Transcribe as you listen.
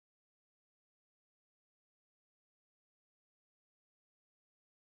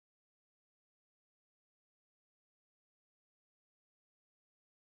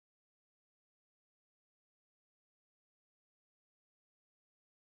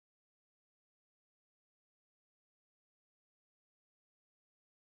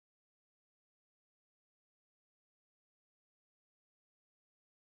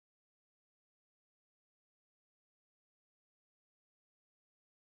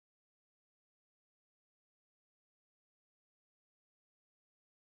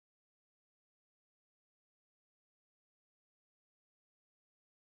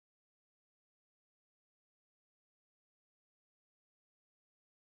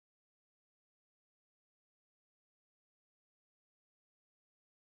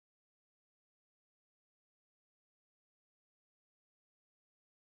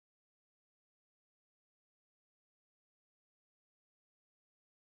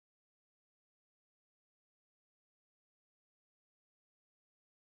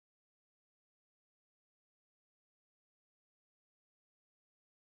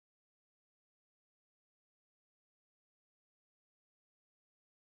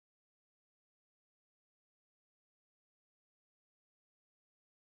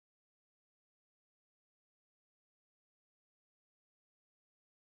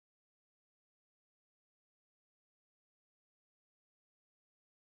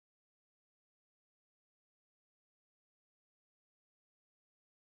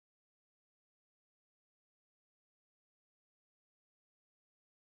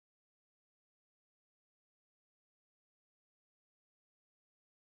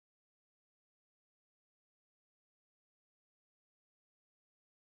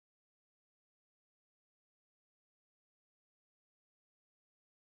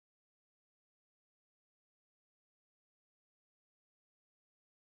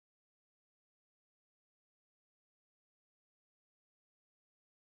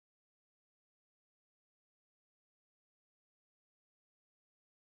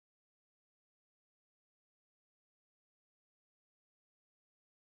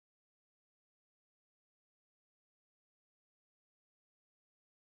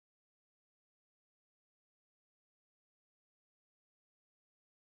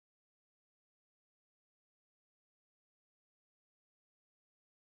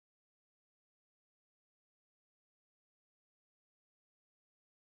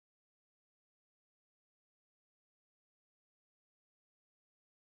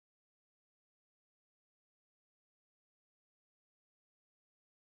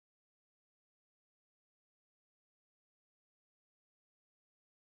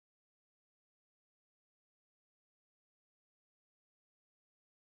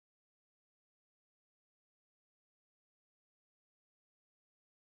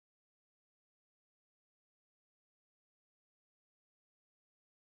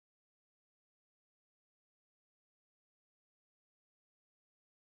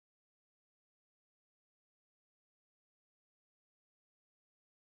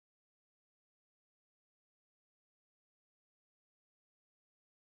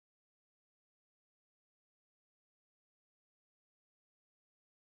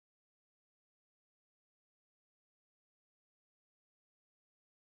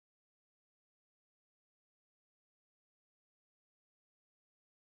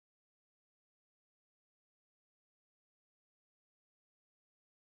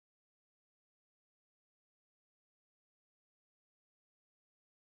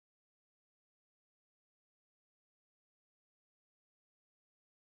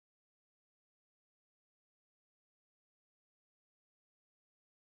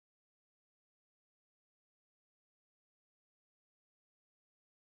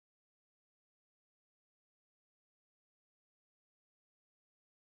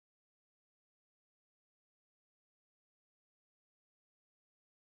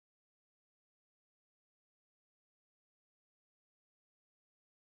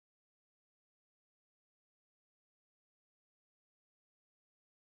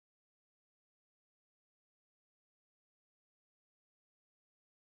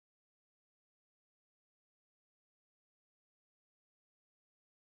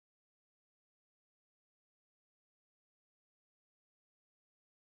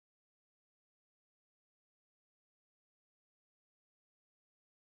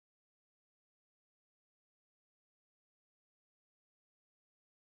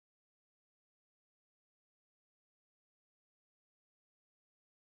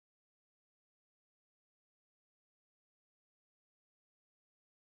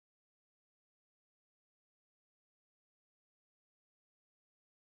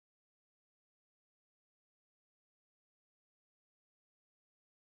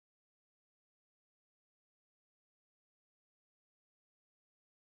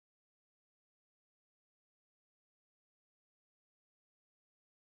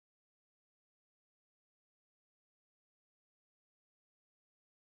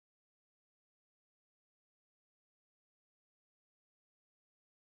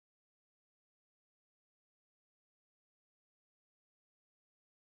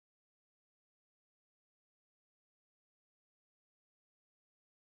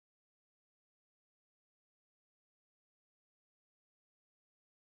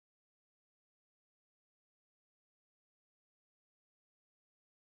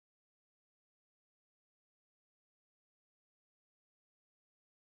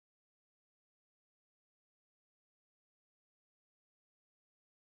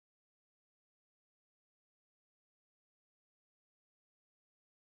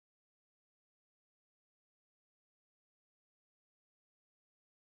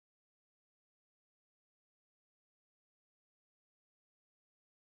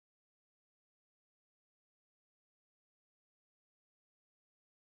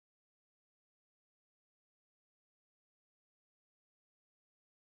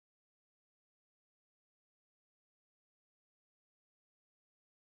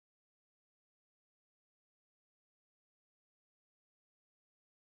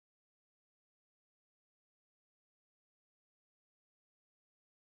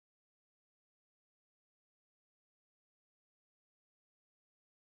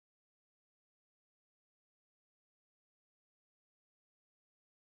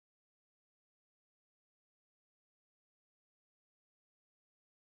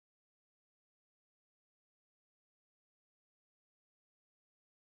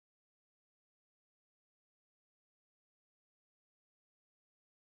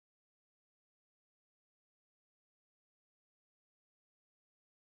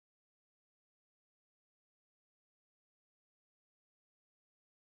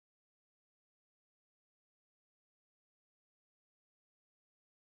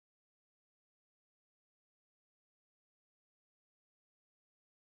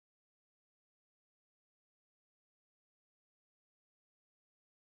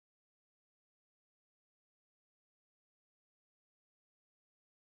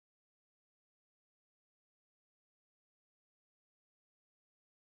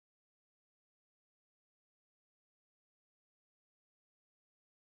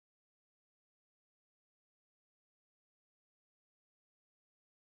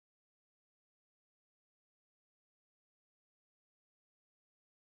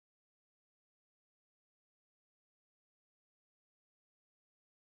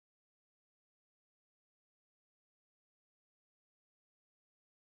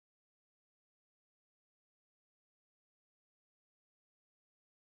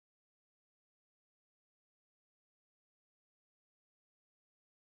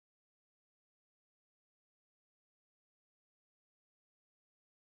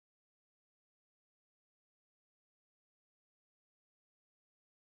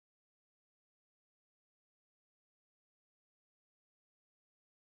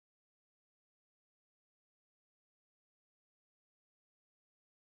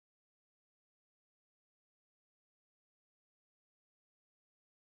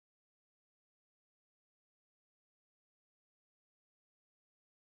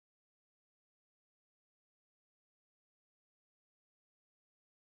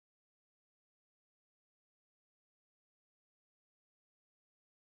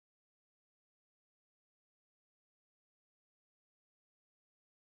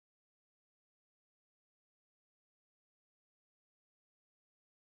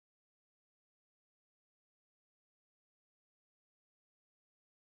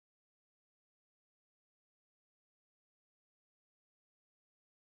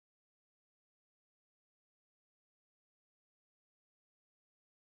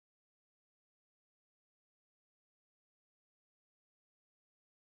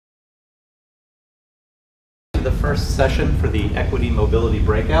to the first session for the Equity Mobility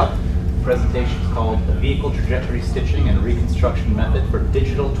Breakout. The presentation is called The Vehicle Trajectory Stitching and Reconstruction Method for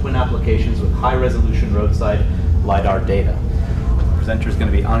Digital Twin Applications with High-Resolution Roadside LiDAR Data. The presenter is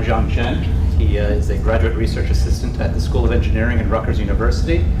going to be Anjian Chen. He is a graduate research assistant at the School of Engineering at Rutgers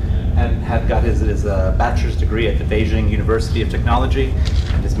University and had got his bachelor's degree at the Beijing University of Technology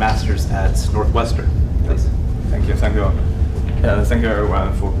and his master's at Northwestern. Please. Thank you. Thank you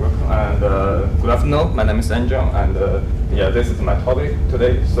everyone for welcome. And good afternoon. My name is Anjian, and this is my topic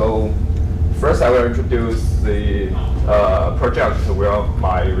today. So first, I will introduce the project where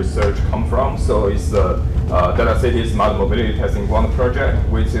my research comes from. So it's the Data City Smart Mobility Testing Ground project,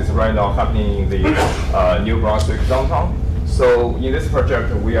 which is right now happening in the New Brunswick downtown. So in this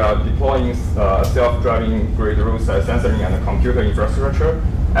project, we are deploying self-driving grid roadside sensoring and computer infrastructure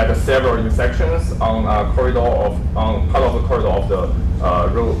at several intersections on part of the corridor of the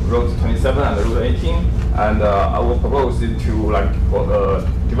Road 27 and Road 18, and I will propose it to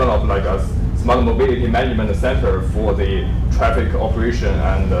develop a smart mobility management center for the traffic operation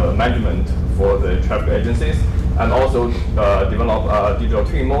and management for the traffic agencies, and also develop a digital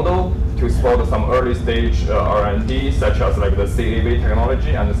twin model to support some early stage R&D, such as the CAV technology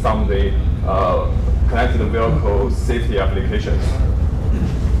and some of the connected vehicle safety applications.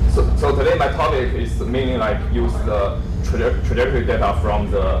 So today my topic is mainly use the trajectory data from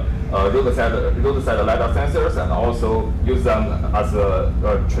the roadside LiDAR sensors and also use them as a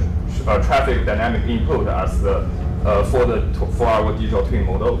traffic dynamic input as for our digital twin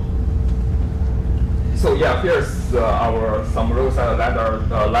model. So yeah, here's some roadside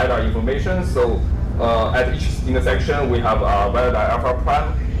LiDAR information. So at each intersection we have a LiDAR Alpha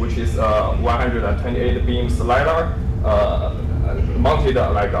Prime, which is 128 beams LiDAR. Mounted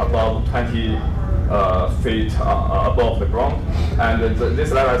about 20 feet above the ground, and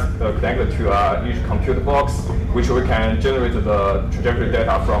this LiDAR is connected to each computer box, which we can generate the trajectory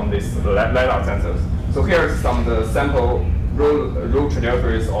data from these LiDAR sensors. So here's some of the sample road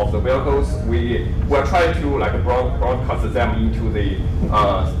trajectories of the vehicles. We are trying to broadcast them into the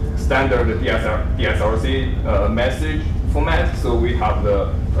standard DSRC message format. So we have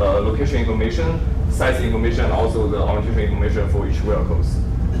the location information, size information, and also the orientation information for each vehicles.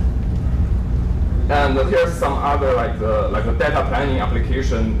 And here's some other the data planning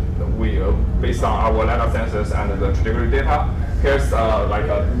application based on our LiDAR sensors and the trajectory data. Here's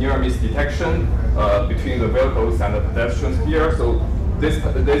a near miss detection between the vehicles and the pedestrians here. So this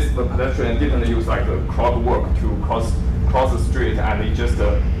pedestrian didn't use the crowd work to cross the street, and it just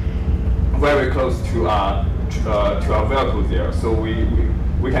very close to our vehicle there. So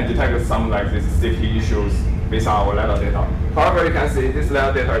we can detect some these safety issues based on our LiDAR data. However, you can see this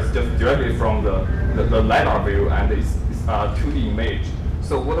LiDAR data is just directly from the LiDAR view, and it's a 2D image.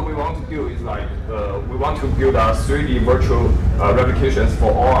 So what we want to do is we want to build a 3D virtual replications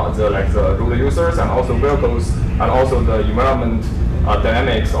for all the road users and also vehicles and also the environment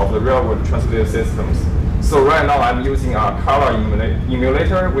dynamics of the real-world transportation systems. So right now I'm using a color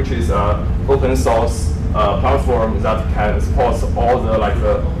emulator, which is an open source platform that can support all the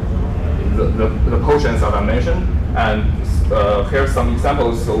portions that I mentioned. And here's some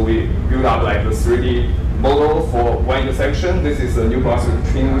examples. So we build up the 3D model for one intersection. This is a New Brunswick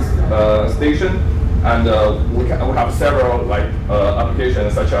train station, and we have several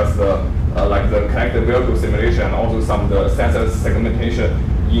applications such as the connected vehicle simulation, and also some of the sensor segmentation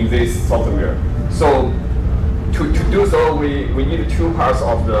in this software. So to do so, we need two parts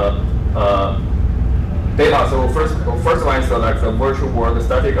of the data. So first one is the virtual world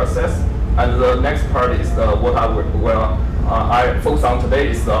static access, and the next part is what I focus on today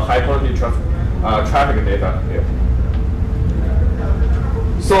is the high quality traffic data here.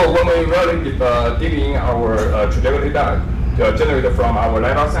 So when we really dig in our trajectory data generated from our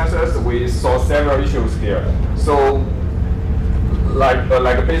LiDAR sensors, we saw several issues here. So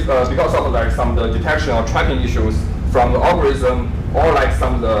because of some of the detection or tracking issues from the algorithm, or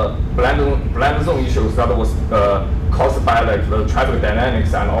some of the blind zone issues that was caused by the traffic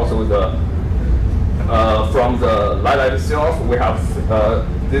dynamics, and also the from the LiDAR itself, we have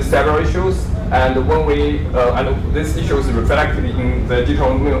these several issues. And when and these issues reflected in the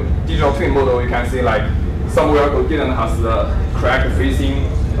digital twin model, you can see some vehicle didn't have the correct facing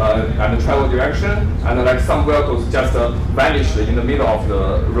and travel direction, and some vehicles just vanished in the middle of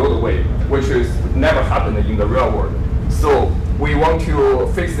the roadway, which is never happened in the real world. So we want to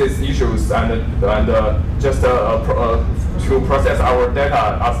fix these issues and just to process our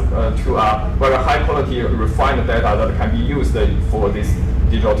data as to a very high quality refined data that can be used for this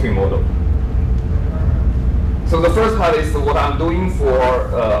digital twin model. So the first part is what I'm doing for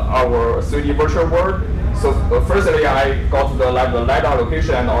our 3D virtual world. So firstly, I got the LiDAR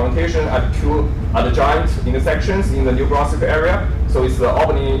location and orientation at two adjoint intersections in the New Brunswick area. So it's the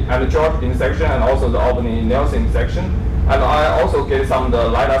Albany and George intersection and also the Albany-Nelson intersection. And I also get some of the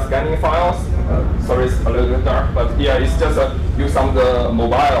LiDAR scanning files. Sorry, it's a little bit dark, but yeah, it's just use some of the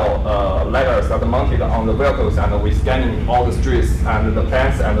mobile LiDARs that are mounted on the vehicles, and we scanning all the streets and the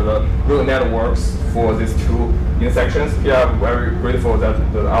plants and the road networks for these two intersections. We are very grateful that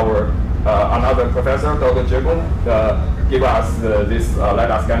our another professor, Dr. Jacob, gave us these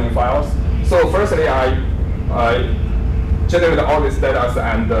LiDAR scanning files. So firstly, I generate all these data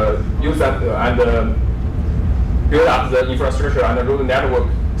and use that and build up the infrastructure and the road network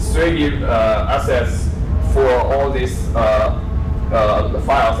 3D assets for all these the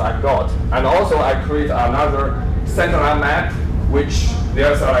files I got. And also I create another centerline map, which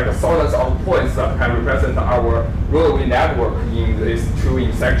there's like thousands of points that can represent our roadway network in these two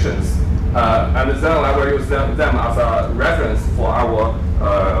intersections. And then I will use them as a reference for our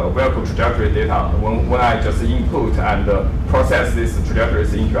vehicle trajectory data when I just input and process these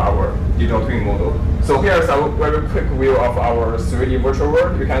trajectories into our digital twin model. So here's a very quick view of our 3D virtual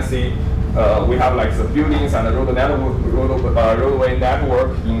world. You can see we have like the buildings and the roadway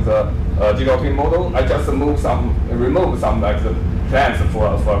network in the digital twin model. I just remove some like the plants for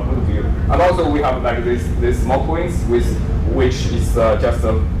a good view. And also we have like these small points which is just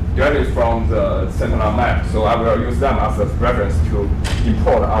directly from the centerline map. So I will use them as a reference to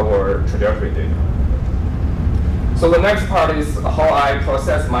import our trajectory data. So the next part is how I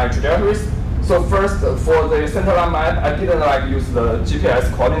process my trajectories. So first, for the centerline map, I didn't like use the GPS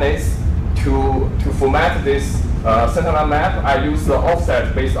coordinates to format this centerline map. I use the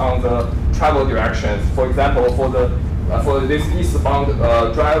offset based on the travel directions. For example, for this eastbound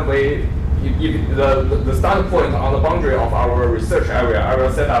driveway, if the start point on the boundary of our research area, I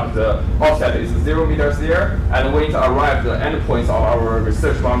will set up the offset is 0 meters there, and when it arrives the endpoints of our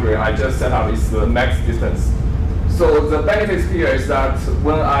research boundary, I just set up is the max distance. So the benefits here is that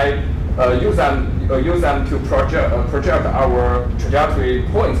when I use them to project our trajectory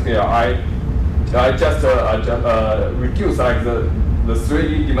points here, I just reduce like the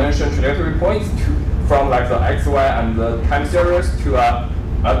 3D dimension trajectory points from like the XY and the time series to a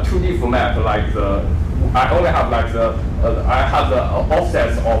 2D format. Like I only have like I have the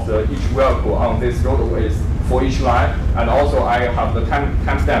offsets of each vehicle on these roadways for each line, and also I have the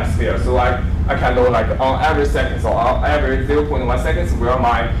timestamps here. So I can know like on every second, so on every 0.1 seconds where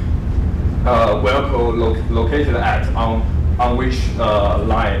my vehicle located at on which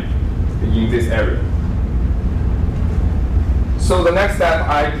line in this area. So the next step,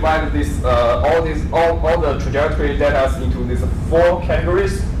 I divide this all the trajectory data into these 4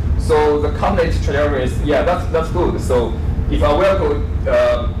 categories. So the complete trajectories, yeah, that's good. So if a vehicle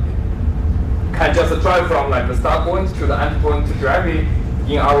can just drive from like the start point to the end point directly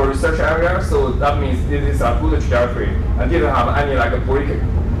in our research area, so that means this is a good trajectory and didn't have any like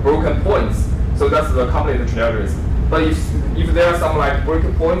broken points. So that's the complete trajectories. But if there are some like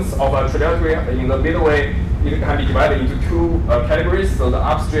breaking points of a trajectory in the midway, it can be divided into 2 categories. So the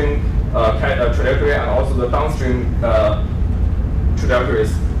upstream trajectory and also the downstream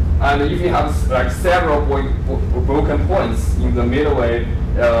trajectories. And if you have like several broken points in the midway,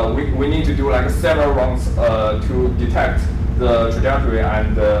 we need to do like several rounds to detect the trajectory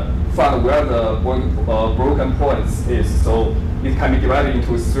and find where the broken points is. So it can be divided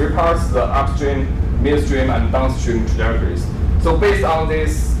into 3 parts: the upstream, midstream, and downstream trajectories. So based on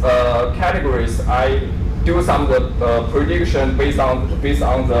these categories, I do some of the prediction based on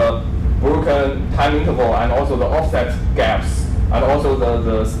the broken time interval and also the offset gaps and also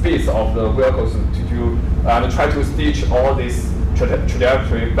the speeds of the vehicles to do and try to stitch all these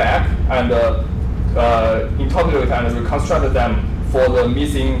trajectory back and interpolate and reconstruct them for the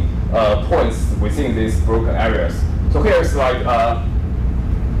missing points within these broken areas. So here's like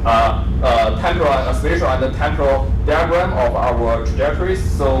temporal, spatial and temporal diagram of our trajectories.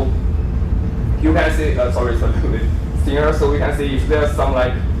 So you can see, sorry, it's a little bit thinner. So we can see if there's some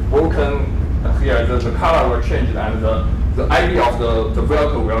like broken here, the color will change and the ID of the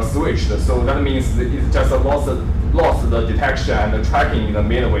vehicle will switch. So that means it's just lost the detection and the tracking in the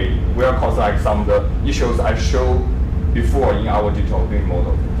midway will cause like some of the issues I showed before in our digital twin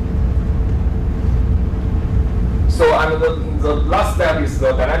model. So and the last step is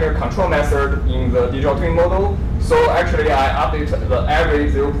the dynamic control method in the digital twin model. So actually I update every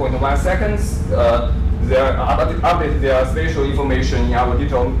 0.1 seconds. Update their spatial information in our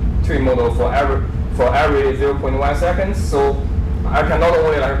digital twin model for every 0.1 seconds. So I can not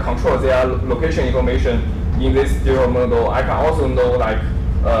only like control their location information in this digital model, I can also know like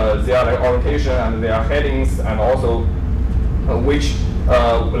their like orientation and their headings, and also which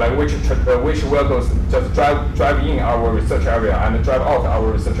vehicles just drive in our research area and drive out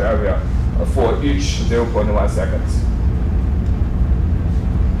our research area for each 0.1 seconds.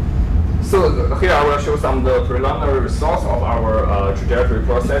 So here I will show some of the preliminary results of our trajectory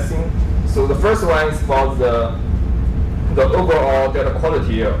processing. So the first one is about the overall data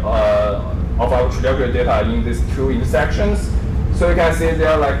quality of our trajectory data in these two intersections. So you can see there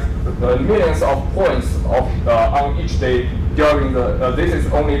are like millions of points on each day during the, this is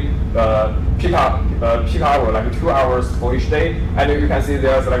only peak hour, like 2 hours for each day. And you can see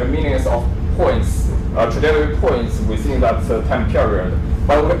there's like millions of points, trajectory points within that time period.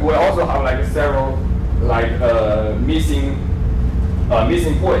 But we also have like several like missing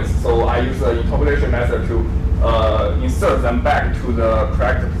points. So I use the interpolation method to insert them back to the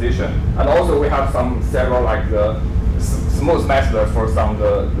correct position. And also we have several like the smooth method for some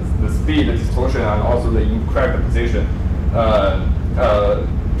the speed distortion and also the incorrect position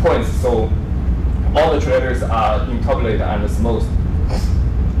points. So all the trajectories are interpolated and smooth.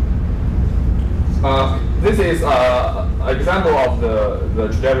 This is an example of the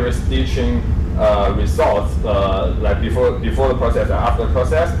trajectory stitching results, like before the process and after the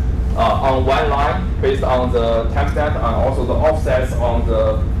process, on one line based on the timestamp and also the offsets on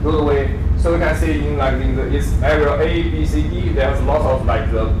the roadway. So you can see in this area A, B, C, D, there's a lot of like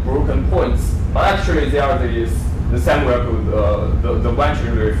the broken points, but actually they are the same vehicle, the one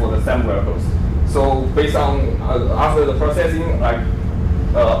trajectory for the same vehicles. So based on after the processing, like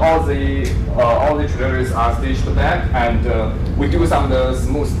all the trajectories are stitched back, and we do some of the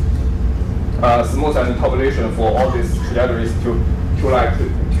smooth and interpolation for all these trajectories to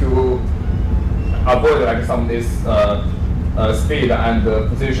avoid like some of this speed and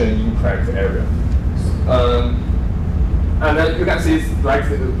position incorrect area. And then you can see like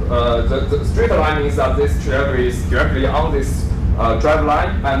the straight line means that this trajectory is directly on this drive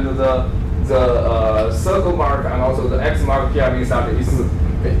line, and the circle mark and also the X mark here means that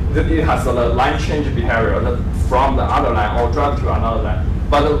it has a line change behavior from the other line or drive to another line.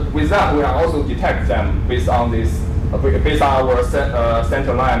 But with that, we can also detect them based on this, based on our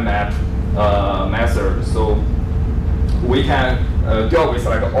center line map method. So we can deal with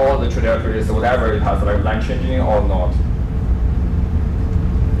like all the trajectories, whatever it has like line changing or not.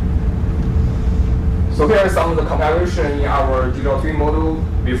 So here is some of the comparison in our digital twin model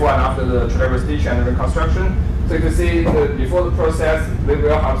before and after the trajectory stitch and reconstruction. So you can see before the process, they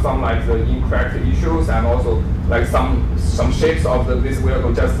will have some like the incorrect issues, and also like some shapes of this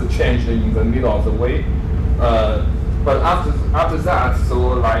vehicle just changed in the middle of the way. But after that, so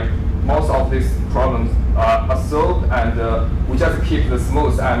like most of these problems are solved, and we just keep the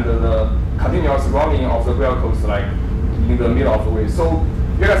smooth and the continuous running of the vehicles like in the middle of the way. So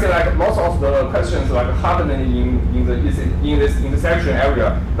you can see like most of the questions like happening in this intersection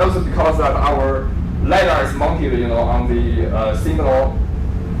area. That's because that our LiDAR is mounted, on the signal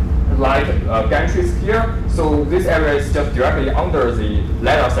light gantries here. So this area is just directly under the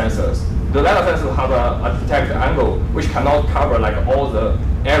LiDAR sensors. The LiDAR sensors have a detected angle which cannot cover like all the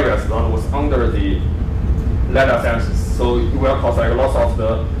areas that was under the LiDAR sensors. So it will cause like lots of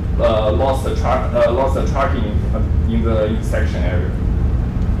the lost tracking in the intersection area.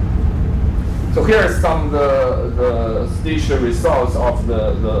 So here is some of the stitch results of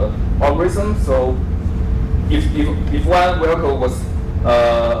the algorithm. So if one vehicle was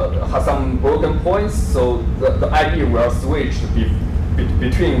has some broken points, so the ID will switch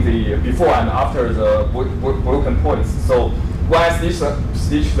between the before and after the broken points. So when I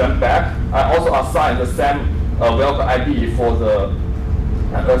stitch them back, I also assign the same vehicle ID for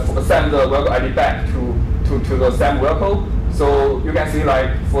send the vehicle ID back to the same vehicle. So you can see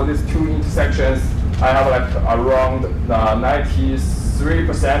like for these two intersections, I have like around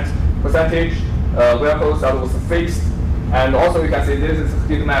 93% vehicles that was fixed. And also you can see this is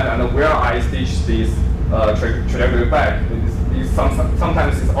heat map, and where I stitch this trajectory back,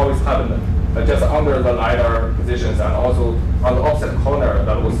 sometimes it's always happened just under the LiDAR positions, and also on the opposite corner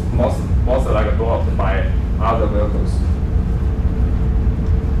that was most like blocked by other vehicles.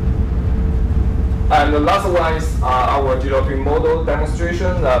 And the last one is our digital twin model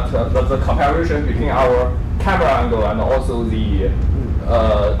demonstration, that the comparison between our camera angle and also the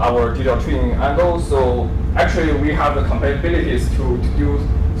our digital twin angle. So actually we have the capabilities to do,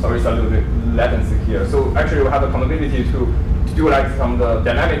 sorry, it's a little bit latency here. So actually we have the capability to do like some the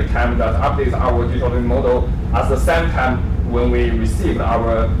dynamic time that updates our digital twin model at the same time when we receive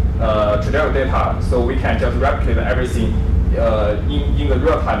our trajectory data. So we can just replicate everything in the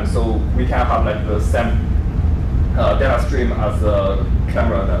real time, so we can have like the same data stream as the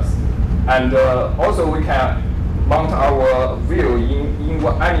camera does. And also we can mount our view in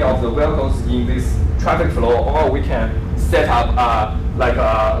any of the vehicles in this traffic flow, or we can set up like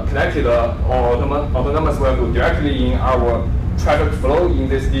a connected autonomous vehicle directly in our traffic flow in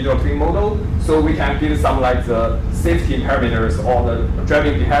this digital twin model, so we can give some like the safety parameters or the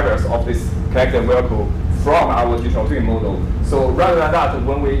driving behaviors of this connected vehicle from our digital twin model. So rather than that,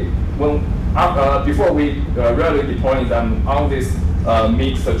 before we really deploy them on this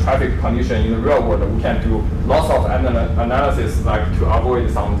mixed traffic condition in the real world, we can do lots of analysis like to avoid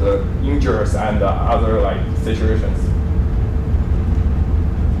some of the injuries and other like situations.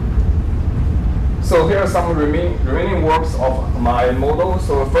 So here are some remaining works of my model.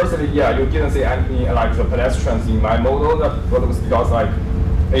 So firstly, yeah, you didn't see any like the pedestrians in my model. That was because like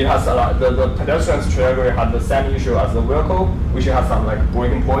it has a lot, the pedestrians trajectory has the same issue as the vehicle, which has some like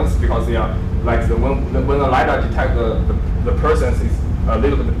breaking points because they are like when the LiDAR detect the persons is a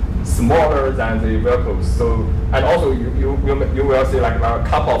little bit smaller than the vehicles. So and also you will see like a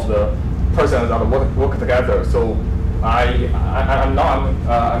couple of the persons that work together. So I'm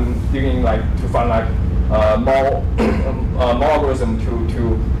digging like to find like more algorithm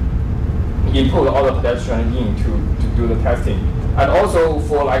to input all the pedestrians in to do the testing. And also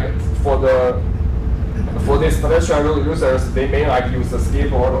for these pedestrian road users, they may like use the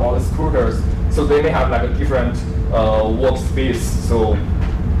skateboard or the scooters, so they may have like a different workspace. So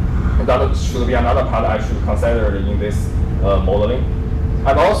that should be another part I should consider in this modeling.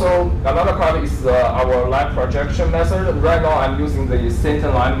 And also, another part is our line projection method. Right now, I'm using the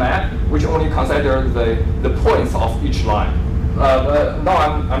center line map, which only considers the points of each line. Now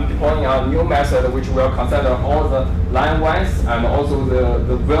I'm deploying a new method which will consider all the line lengths and also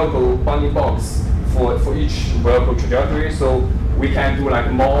the vehicle bounding box for each vehicle trajectory. So we can do like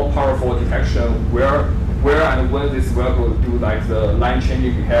more powerful detection where and when this vehicle do like the line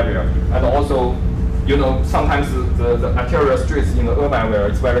changing behavior. And also, you know, sometimes the arterial streets in the urban area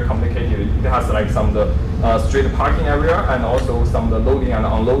is very complicated. It has like some of the street parking area and also some of the loading and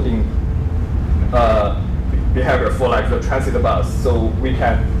unloading behavior for like the transit bus. So we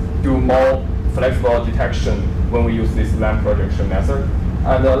can do more flexible detection when we use this line projection method.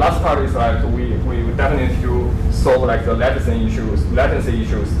 And the last part is like we definitely need to solve like the latency issues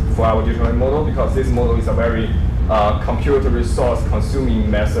for our digital model, because this model is a very computer resource consuming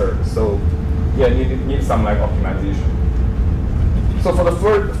method. So yeah, need some like optimization. So for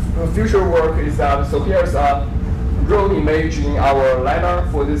the future work is that, so here's a road image in our LiDAR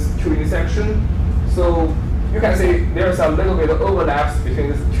for this two intersection. So you can see there's a little bit of overlaps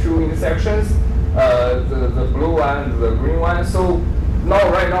between these two intersections, the blue one and the green one. So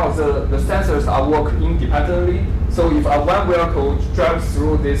right now the sensors are work independently. So if one vehicle drives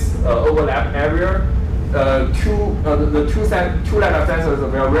through this overlap area, the two LiDAR sensors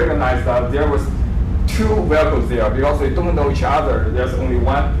will recognize that there was two vehicles there because they don't know each other. There's only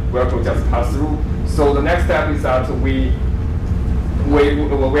one vehicle just passed through. So the next step is that we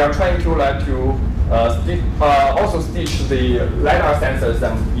are trying to also stitch the LiDAR sensors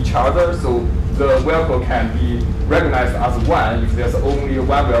and each other, so the vehicle can be recognized as one if there's only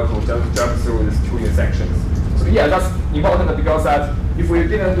one vehicle just drives through these two intersections. So yeah, that's important because that if we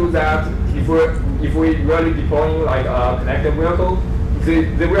didn't do that, if we really deploying like a connected vehicle,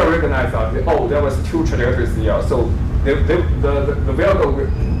 they will recognize that there was two trajectories there. So the vehicle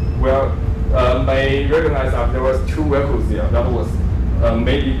will may recognize that there was two vehicles there. That was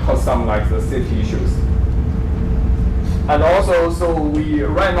maybe cause some like the safety issues. And also, so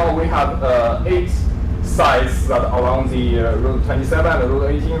right now we have 8 sites that are along the Road 27 and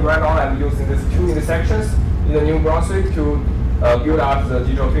Road 18. Right now I'm using these two intersections in the new Brunswick to build up the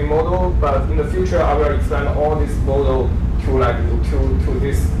digital twin model. But in the future, I will expand all this model to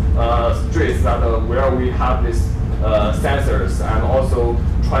these streets that where we have these sensors, and also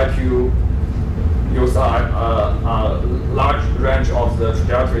try to use a large range of the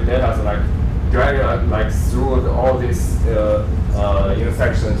trajectory data, so like drag like through all these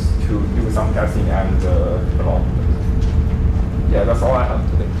intersections to do some testing and develop. Yeah, that's all I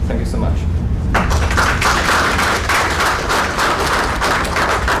have today. Thank you so much.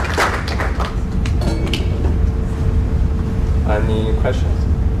 Any questions?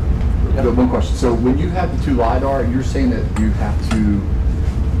 Yeah. One question. So when you have the two LiDAR, you're saying that you have to,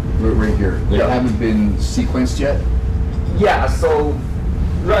 right here, they haven't been sequenced yet? Yeah, so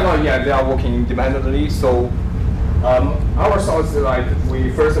right now, yeah, they are working independently. So our thoughts like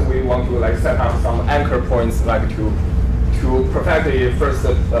we want to like set up some anchor points like to perfectly first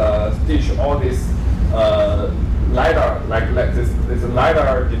stitch all these LiDAR like this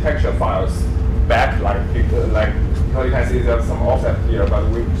LiDAR detection files back, like how you can see there's some offset here, but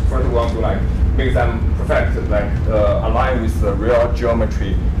we first want to like make them perfect, like align with the real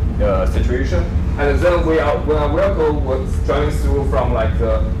geometry situation. And then when a vehicle was driving through from like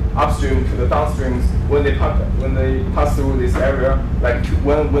the upstream to the downstreams, when they pass through this area, like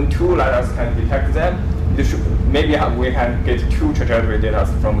when two LiDARs can detect them, maybe we can get two trajectory data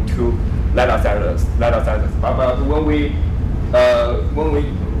from two LiDAR sensors. But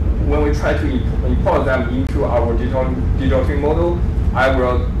when we try to import them into our digital twin model, I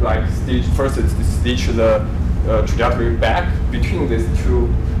will like first stitch the trajectory back between these two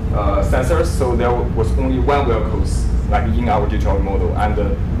sensors, so there was only one vehicles like in our digital model. And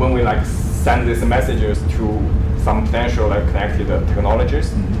when we like send these messages to some potential like connected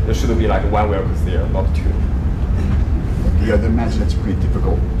technologies, there should be like one vehicle there, not two. Yeah, I imagine that's pretty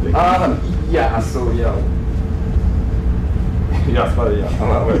difficult. Yeah. So yeah. Yes, but yeah,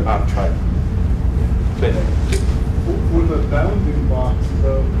 I'll try. For the bounding box, I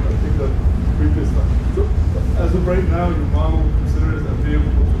think the previous time. So as of right now, your model considers a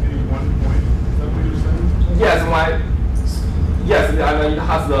vehicle to be 1 point. Is that what you're saying? Yes, I mean, it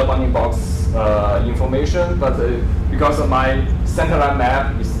has the bounding box information, but because my centerline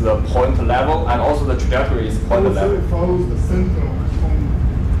map is the point level, and also the trajectory is point level. So it follows the center line.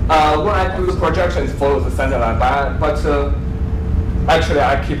 When I do the projection, it follows the centerline, but actually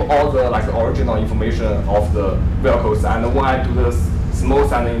I keep all the like the original information of the vehicles, and when I do the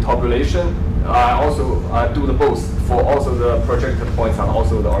smooth and interpolation, I also do the both for also the projected points and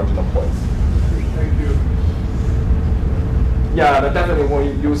also the original points. Thank you. Yeah, but definitely when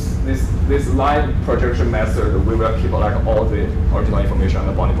you use this line projection method, we will keep like all the original information on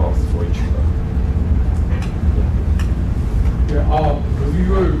the bounding box for each. Do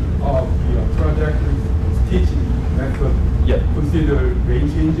your project teaching method consider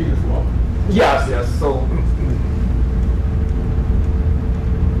range changing as well? Yes. So.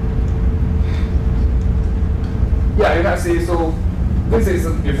 Yeah, you can see. So this is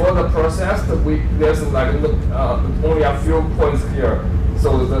before the process. There's like only a few points here.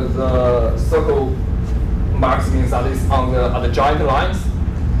 So the circle marks means that it's on the joint lines.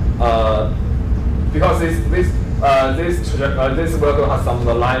 Because this vehicle has some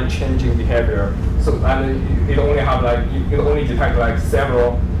line changing behavior. So and it only have like it only detect like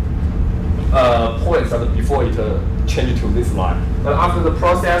several points that before it change to this line. But after the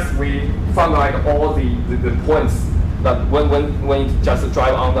process, we found like all the points that when it just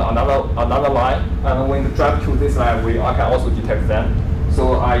drive on the another line, and when it drive to this line, I can also detect them.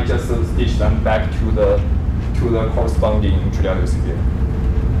 So I just stitch them back to the corresponding trajectories here.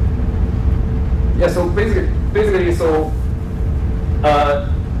 Yeah. So basically, so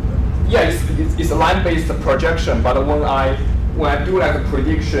yeah, it's a line-based projection. But when I do like a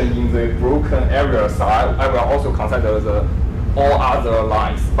prediction in the broken areas, I will also consider all other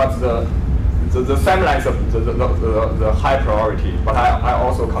lines. But the same lines of the high priority. But I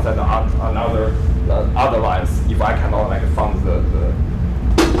also consider other lines if I cannot like find the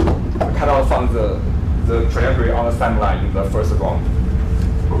trajectory on the same line in the first round.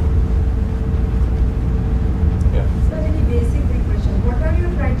 Yeah. So very basic question. What are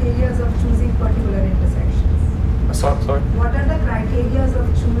your criteria of choosing particular intersections? Sorry? What are the criteria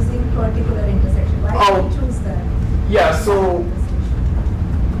of choosing particular intersection? Why do you choose that? Yeah, so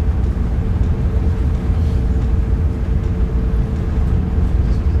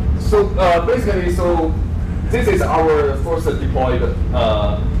basically, so this is our first deployed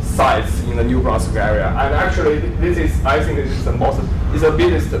sites in the New Brunswick area, and actually I think this is the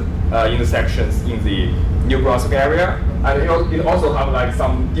biggest intersections in the New Brunswick area, and it also have like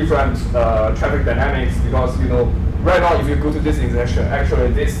some different traffic dynamics, because right now if you go to this intersection,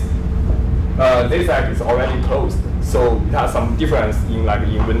 actually this act is already closed, so it has some difference in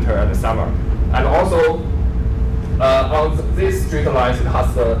winter and summer, and also on this street lines it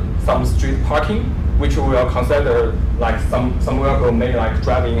has some street parking, which we will consider like some vehicle may like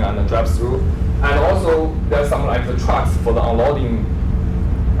driving and drive through, and also there's some like the trucks for the unloading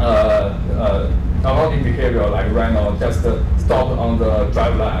behavior, like right now just stop on the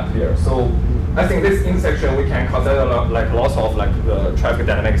drive line here. So I think this intersection we can consider like lots of like the traffic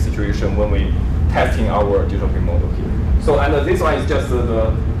dynamic situation when we testing our digital twin model here. So and this one is just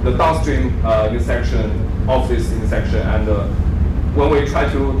the downstream intersection of this intersection, and when we try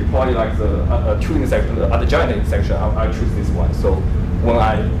to deploy like the two intersections at the giant intersection, I choose this one. So when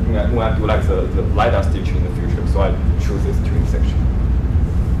I do like the LiDAR stitch in the future, so I choose this two intersection.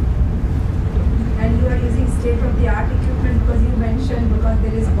 And you are using state-of-the-art equipment because you mentioned because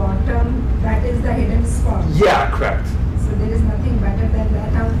there is bottom, that is the hidden spot. Yeah, correct. So there is nothing better than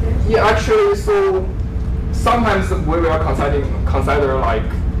that out there? Yeah, actually, so so sometimes we will consider like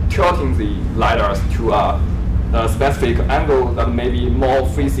tilting the LiDARs to a specific angle that may be more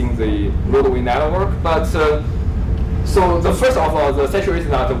facing the roadway network. But so the first of all, the situation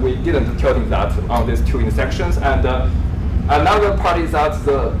that we didn't tilting that on these two intersections, and another part is that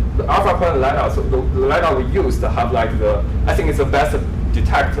the alpha point LiDAR, so the LiDAR we used have like I think it's the best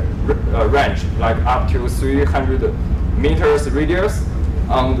detect range, like up to 300 meters radius.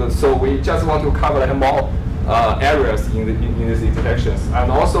 So we just want to cover like more areas in these intersections. And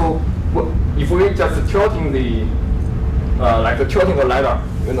also, if we just tilting the tilting the LiDAR,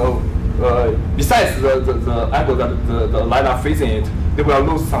 besides the angle that the LiDAR facing it, they will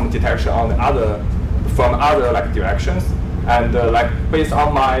lose some detection on from other like directions. And like based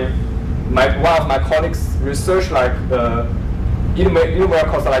on one of my colleagues' research, like it will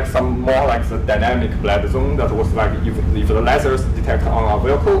cause like some more like the dynamic blend zone that was like if the lasers detect on a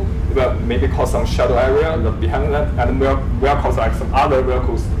vehicle, it will maybe cause some shadow area behind that, and will cause like some other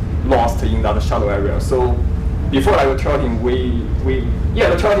vehicles lost in that shadow area. So before like the tilting,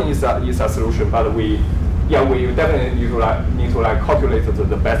 the tilting is a solution, but we definitely need to calculate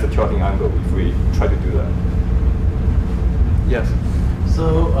the best tilting angle if we try to do that. Yes.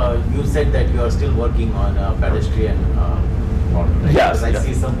 So you said that you are still working on pedestrian model, right? Yes. Because I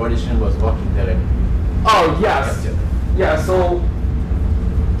see some pedestrian was walking there. Oh yes. Yeah. So.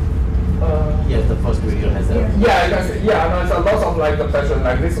 Yes, the first video has a. Yeah, no, it's a lot of like the pedestrian,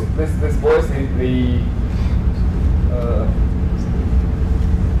 like this voice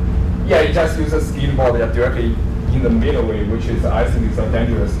it just uses skateboard directly in the middle way, which is I think is a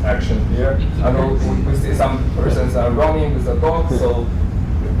dangerous action here. I know we see some persons are running with a dog, so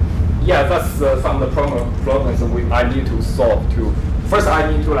yeah, that's some of the problems I need to solve too. First,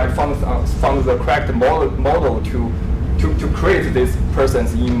 I need to like find the correct model to create these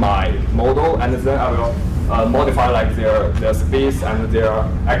persons in my model, and then I will modify like their space and their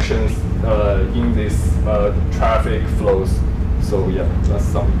actions in these traffic flows. So yeah, that's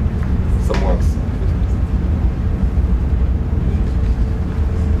some works.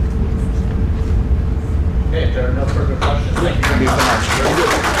 Okay, if there are no further questions, thank you so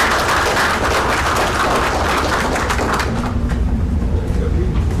much.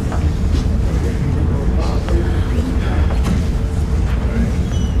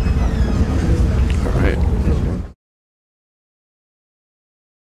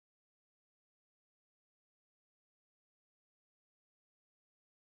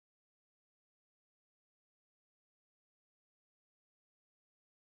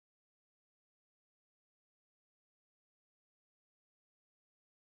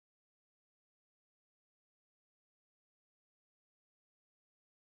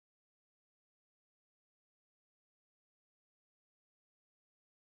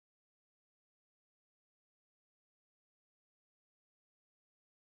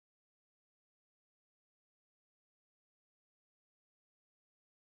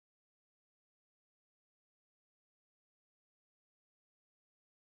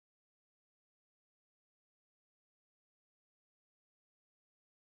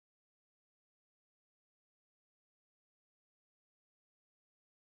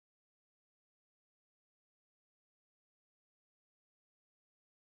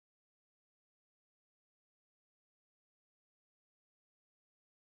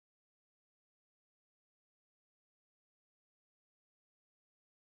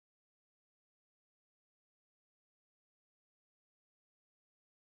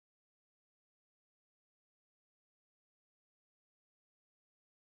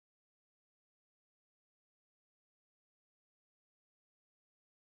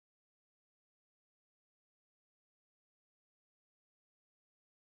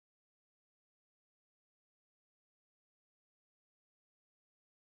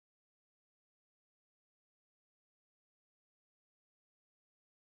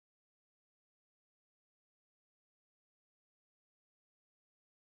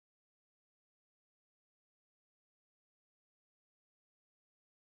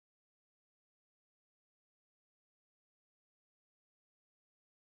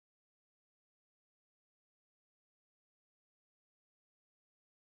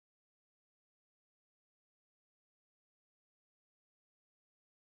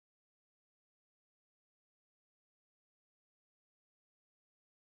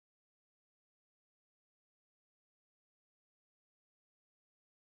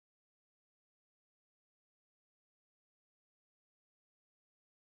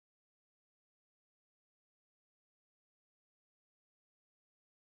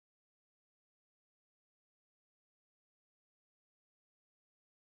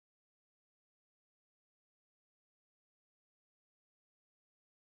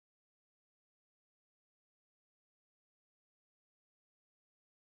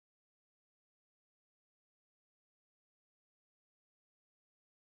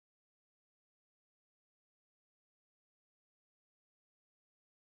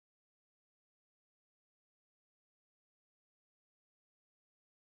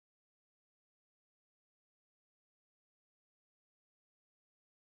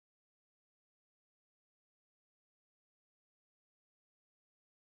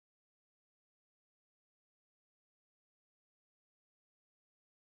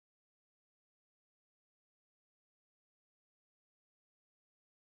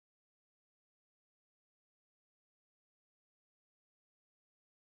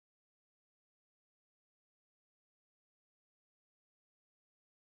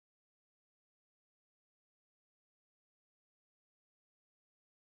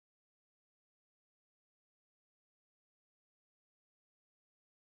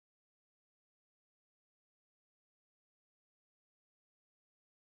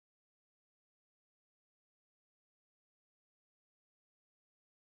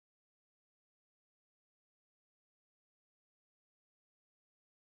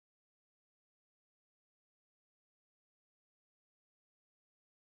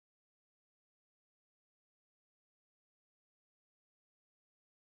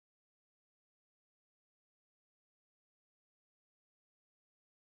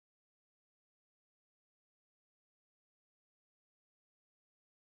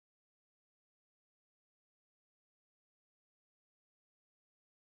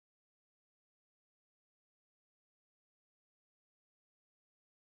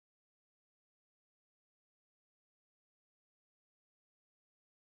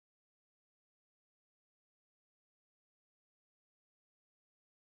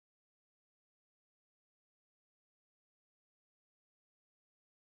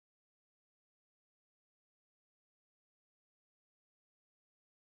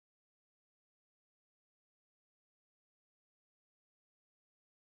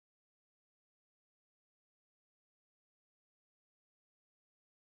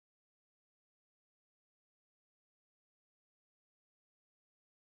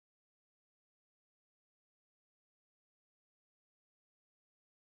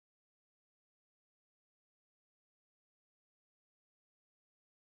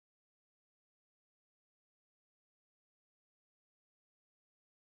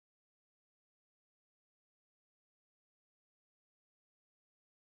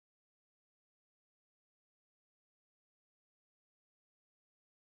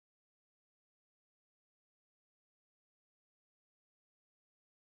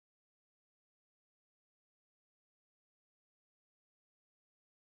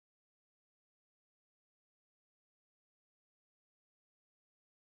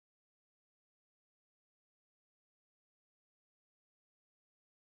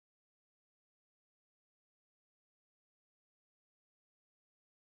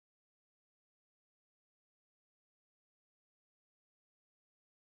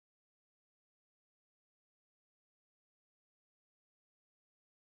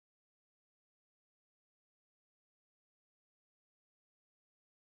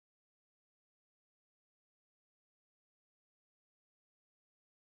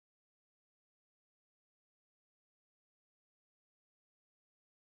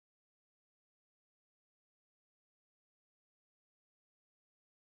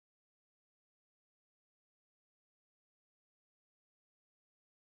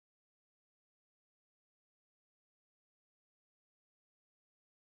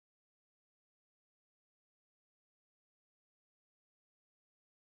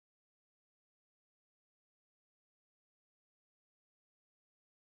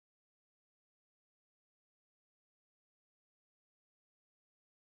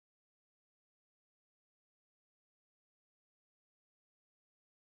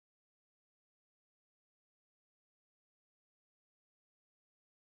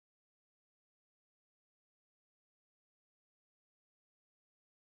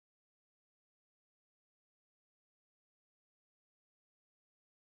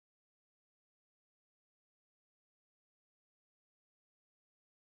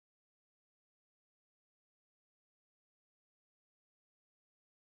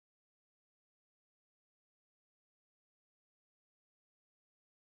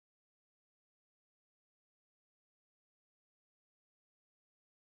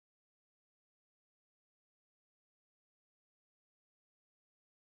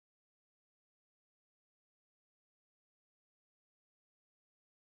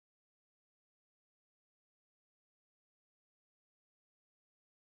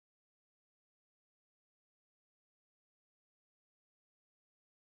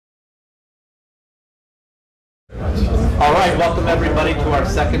 All right, welcome everybody to our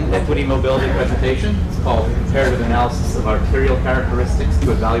second equity mobility presentation. It's called Comparative Analysis of Arterial Characteristics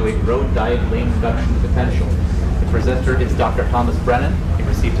to Evaluate Road Diet Lane Reduction Potential. The presenter is Dr. Thomas Brennan. He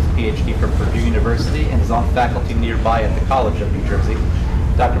received his PhD from Purdue University and is on faculty nearby at the College of New Jersey.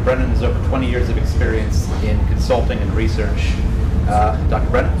 Dr. Brennan has over 20 years of experience in consulting and research. Dr.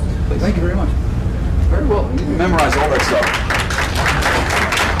 Brennan, please. Thank you very much. Very well. You can memorize all that stuff.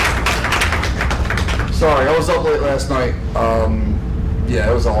 Sorry, I was up late last night. Yeah,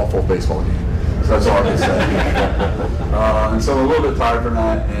 it was an awful baseball game. So that's all I can say. And so I'm a little bit tired from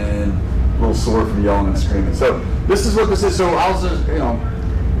that and a little sore from yelling and screaming. So this is what this is. So I was just,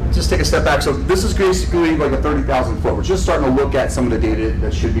 just take a step back. So this is basically like a 30,000 foot. We're just starting to look at some of the data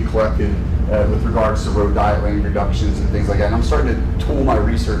that should be collected with regards to road diet lane reductions and things like that. And I'm starting to tool my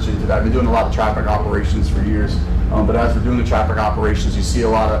research into that. I've been doing a lot of traffic operations for years. But as we're doing the traffic operations, you see a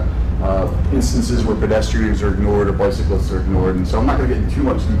lot of instances where pedestrians are ignored or bicyclists are ignored. And so I'm not going to get into too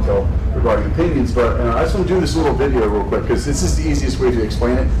much detail regarding opinions, but I just want to do this little video real quick because this is the easiest way to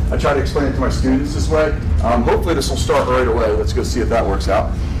explain it. I try to explain it to my students this way. Hopefully this will start right away. Let's go see if that works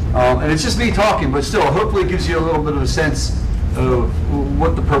out. And it's just me talking, but still, hopefully it gives you a little bit of a sense of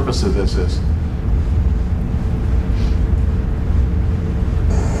what the purpose of this is.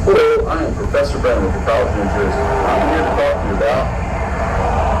 Hello, I am Professor Brennan with the College of New Jersey. I'm here to talk to you about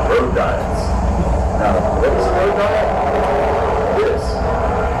road diets. Now, what is a road diet? This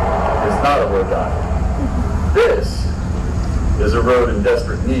is not a road diet. This is a road in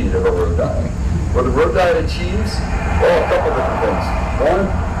desperate need of a road diet. What the road diet achieves? Well, a couple different things. One,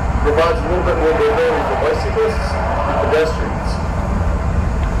 provides a little bit more mobility for bicyclists and pedestrians.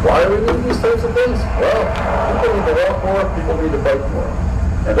 Why are we doing these types of things? Well, people need to walk more, people need to bike more.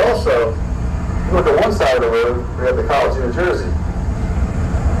 And also, you look at one side of the road, we have the College of New Jersey.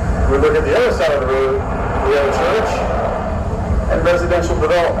 We look at the other side of the road, we have a church and residential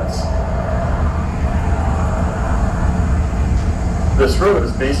developments. This road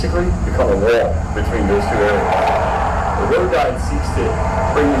has basically become a wall between those two areas. The road diet seeks to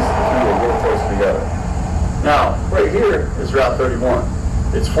bring these two a little closer together. Now, right here is Route 31.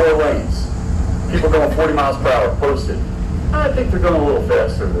 It's 4 lanes. People going 40 miles per hour posted. I think they're going a little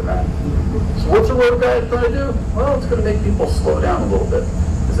faster than that. So what's a road diet going to do? Well, it's going to make people slow down a little bit.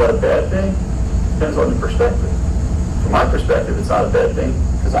 Is that a bad thing? Depends on your perspective. From my perspective, it's not a bad thing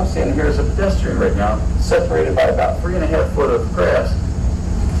because I'm standing here as a pedestrian right now, separated by about 3.5 foot of grass.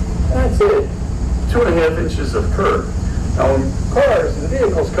 And that's it. 2.5 inches of curb. Now, when cars and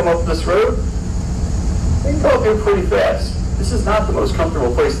vehicles come up this road, they can go in pretty fast. This is not the most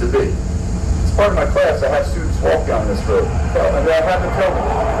comfortable place to be. As part of my class, I have students walk down this road. And I have them tell me,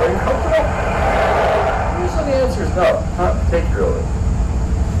 are you comfortable? Usually the answer is no, not particularly.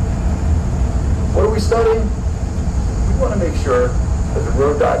 What are we studying? We want to make sure that the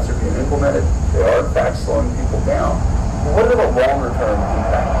road diets are being implemented. They are, in fact, slowing people down. But what are the longer-term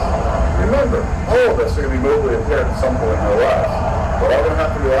impacts? Remember, all of us are going to be mobilely impaired at some point in our lives. But I'm going to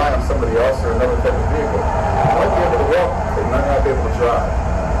have to rely on somebody else or another type of vehicle. You might be able to walk, but you might not be able to drive.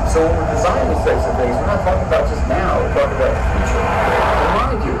 So when we're designing these types of things, we're not talking about just now, we're talking about the future.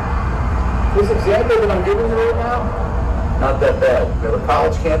 Remind you, this example that I'm giving you right now, not that bad. We have a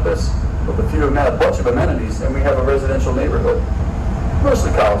college campus with a bunch of amenities, and we have a residential neighborhood. Mostly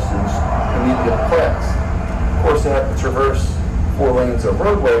college students who need to get to class. Of course, they have to traverse 4 lanes of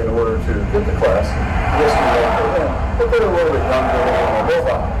roadway in order to get to class. Yes, we want to go in, but they're a little bit younger and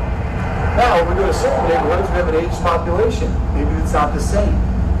mobile. Now, when we go to certain neighborhoods, we have an aged population. Maybe it's not the same.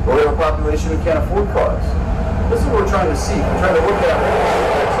 Or we have a population who can't afford cars. This is what we're trying to see. We're trying to look at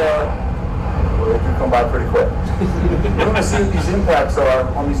well, they do come by pretty quick. We're going to see what these impacts are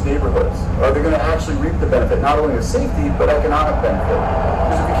on these neighborhoods. Are they going to actually reap the benefit, not only of safety, but economic benefit?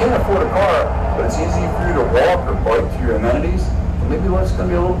 Because if you can't afford a car, but it's easy for you to walk or bike to your amenities, well, maybe life's going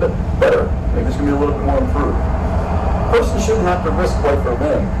to be a little bit better. Maybe it's going to be a little bit more improved. A person shouldn't have to risk life or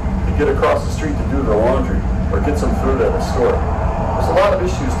limb to get across the street to do their laundry or get some food at a store. There's a lot of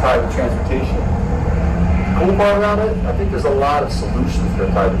issues tied to transportation. The cool part about it, I think there's a lot of solutions that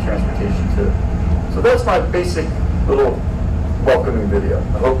are tied to transportation too. So that's my basic little welcoming video.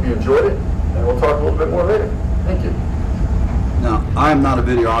 I hope you enjoyed it, and we'll talk a little bit more later. Thank you. Now, I'm not a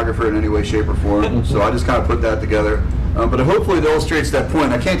videographer in any way, shape, or form, so I just kind of put that together. But hopefully it illustrates that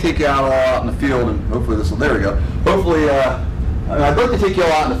point. I can't take you out in the field, and hopefully this will, there we go. Hopefully, I'd like to take you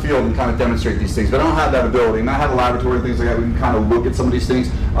all out in the field and kind of demonstrate these things, but I don't have that ability. And I have a laboratory and things like that. We can kind of look at some of these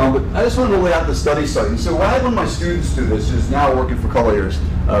things. But I just wanted to lay out the study site. And so I had one of my students do this, who's now working for Colliers,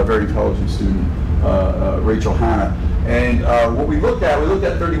 a very intelligent student, Rachel Hanna. And what we looked at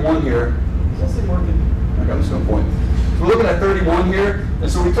 31 here. Is this thing working? Okay, I'm just going to point. So we're looking at 31 here,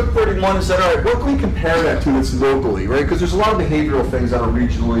 and so we took 31 and said, all right, what can we compare that to that's locally, right? Because there's a lot of behavioral things that are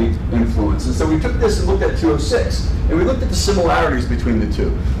regionally influenced. And so we took this and looked at 206, and we looked at the similarities between the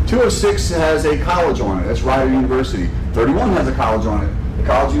two. 206 has a college on it, that's Rider University. 31 has a college on it, the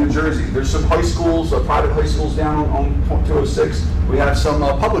College of New Jersey. There's some high schools, private high schools down on 206. We have some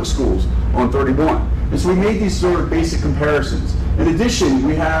public schools on 31. And so we made these sort of basic comparisons. In addition,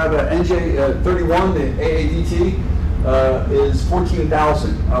 we have NJ31, the AADT, is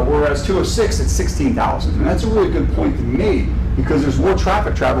 14,000, whereas 206 it's 16,000. And that's a really good point to be made because there's more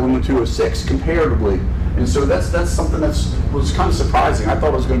traffic traveling in 206 comparatively. And so that's something that was kind of surprising. I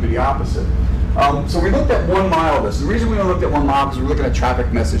thought it was going to be the opposite. So we looked at 1 mile of this. The reason we looked at 1 mile is we're looking at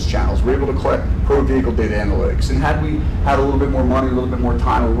traffic message channels. We're able to collect pro vehicle data analytics. And had we had a little bit more money, a little bit more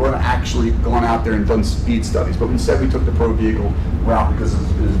time, we would have actually gone out there and done speed studies. But instead we took the pro vehicle route because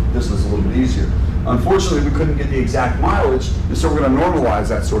this was a little bit easier. Unfortunately, we couldn't get the exact mileage, and so we're going to normalize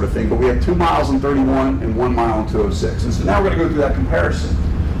that sort of thing. But we have 2 miles in 31 and 1 mile in 206. And so now we're going to go through that comparison.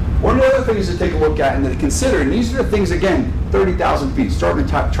 One of the other things to take a look at and to consider, and these are the things, again, 30,000 feet, starting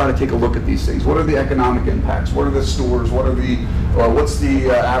to try to take a look at these things. What are the economic impacts? What are the stores? What are the, what's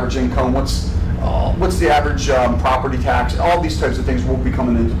the average income? What's the average property tax? All these types of things will be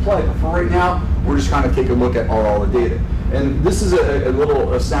coming into play. But for right now, we're just trying to take a look at all the data. And this is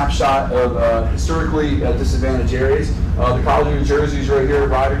a snapshot of historically disadvantaged areas. The College of New Jersey is right here.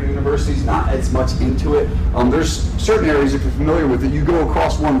 Rider University is not as much into it. There's certain areas, if you're familiar with it, you go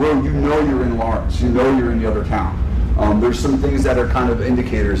across one road, you know you're in Lawrence, you know you're in the other town. There's some things that are kind of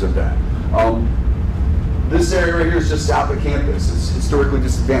indicators of that. This area right here is just south of campus. It's historically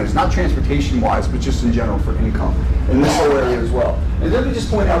disadvantaged, not transportation-wise, but just in general for income. And this whole area as well. And let me just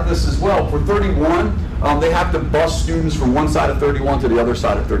point out this as well. For 31, they have to bus students from one side of 31 to the other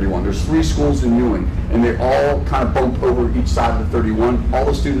side of 31. There's 3 schools in Ewing, and they all kind of bump over each side of the 31. All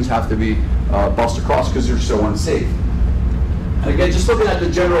the students have to be bused across because they're so unsafe. And again, just looking at the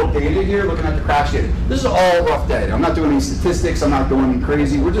general data here, looking at the crash data. This is all rough data. I'm not doing any statistics. I'm not doing anything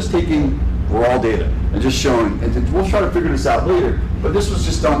crazy. We're just taking raw data and just showing. And we'll try to figure this out later. But this was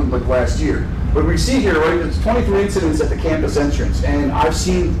just done like last year. But we see here, right, it's 23 incidents at the campus entrance. And I've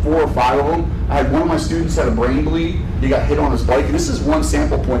seen 4 or 5 of them. I had one of my students had a brain bleed. He got hit on his bike. And this is one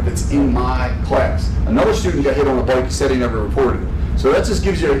sample point that's in my class. Another student got hit on a bike. He said he never reported it. So that just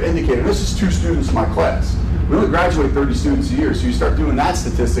gives you an indicator. This is 2 students in my class. We only graduate 30 students a year, so you start doing that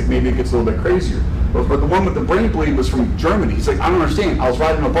statistic, maybe it gets a little bit crazier. But the one with the brain bleed was from Germany. He's like, I don't understand. I was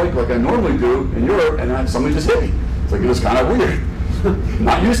riding a bike like I normally do in Europe, and then somebody just hit me. It's like, it was kind of weird.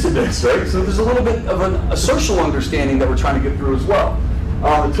 Not used to this, right? So there's a little bit of a social understanding that we're trying to get through as well.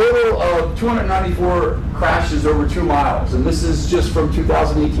 The total of 294 crashes over 2 miles, and this is just from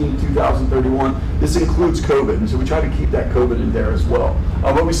 2018 to 2031. This includes COVID, and so we try to keep that COVID in there as well.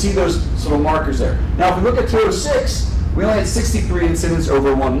 But we see those sort of markers there. Now, if we look at 206, we only had 63 incidents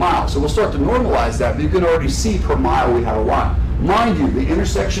over 1 mile. So we'll start to normalize that, but you can already see per mile we have a lot. Mind you, the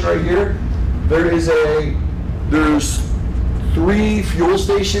intersection right here, there's 3 fuel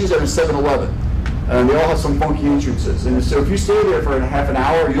stations and a 7-Eleven. And they all have some funky entrances. And so if you stay there for half an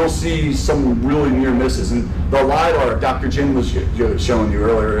hour, you'll see some really near misses. And the LiDAR Dr. Chen was showing you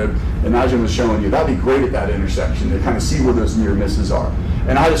earlier, and Anjian was showing you, that'd be great at that intersection to kind of see where those near misses are.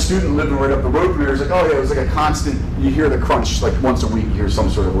 And I had a student living right up the road from me. He was like, oh yeah, it was like a constant, you hear the crunch like once a week, you hear some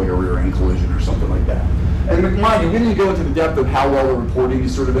sort of like a rear end collision or something like that. And mind you, we didn't go into the depth of how well they're reporting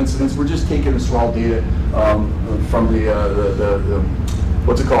these sort of incidents. We're just taking this raw data from the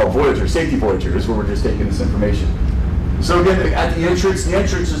what's it called, Voyager, Safety Voyager is where we're just taking this information. So again, at the entrance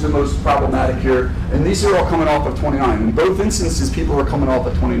is the most problematic here, and these are all coming off of 29. In both instances, people are coming off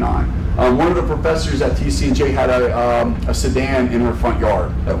at 29. One of the professors at TC&J had a sedan in her front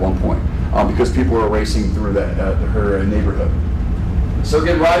yard at one point because people were racing through her neighborhood. So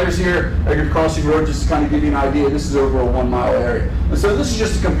again, riders here, you're crossing road just to kind of give you an idea. This is over a 1 mile area. And so this is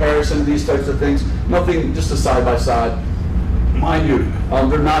just a comparison of these types of things. Nothing, just a side by side. Mind you,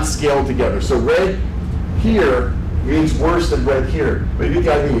 they're not scaled together. So red here means worse than red here. But you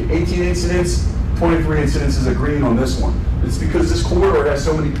got 18 incidents, 23 incidents is a green on this one. It's because this corridor has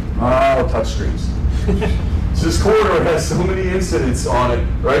so many, touchscreens. So this corridor has so many incidents on it,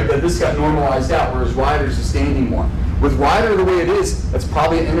 right, that this got normalized out, whereas Rider's a standing one. With Rider, the way it is, that's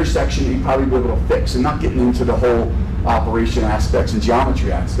probably an intersection that you'd probably be able to fix, and not getting into the whole operation aspects and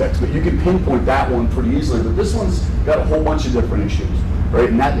geometry aspects, but you can pinpoint that one pretty easily. But this one's got a whole bunch of different issues, right?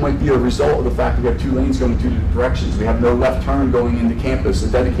 And that might be a result of the fact that we have 2 lanes going in 2 different directions. We have no left turn going into campus,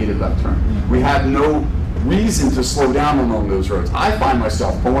 a dedicated left turn. We have no reason to slow down along those roads. I find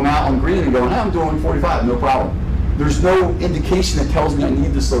myself pulling out on green and going, hey, I'm doing 45, no problem. There's no indication that tells me I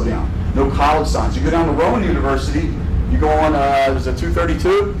need to slow down. No college signs. You go down to Rowan University, you go on, was it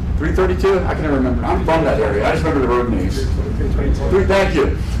 232? 332? I can never remember. I'm from that area. I just remember the road names. Thank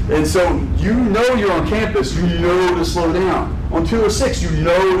you. And so you know you're on campus, you know to slow down. On 206, you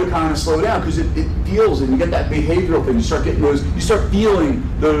know to kind of slow down because it feels, and you get that behavioral thing. You start getting those, you start feeling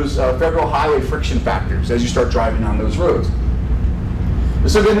those federal highway friction factors as you start driving down those roads.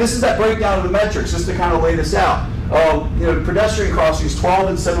 So then this is that breakdown of the metrics, just to kind of lay this out. Pedestrian crossings 12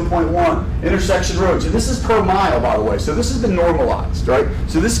 and 7.1, intersection roads, and this is per mile, by the way, so this has been normalized, right?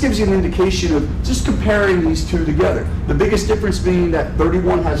 So this gives you an indication of just comparing these two together. The biggest difference being that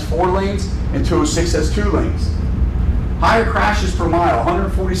 31 has 4 lanes and 206 has 2 lanes. Higher crashes per mile,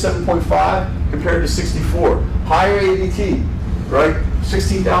 147.5 compared to 64. Higher ADT, right?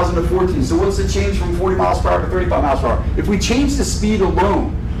 16,000 to 14. So what's the change from 40 miles per hour to 35 miles per hour? If we change the speed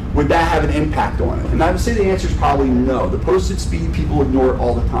alone, would that have an impact on it? And I would say the answer is probably no. The posted speed, people ignore it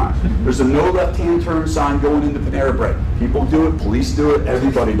all the time. There's a no left-hand turn sign going into Panera Bread. People do it, police do it,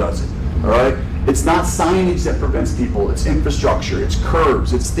 everybody does it, all right? It's not signage that prevents people, it's infrastructure, it's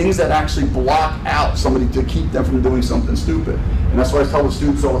curbs, it's things that actually block out somebody to keep them from doing something stupid. And that's why I tell the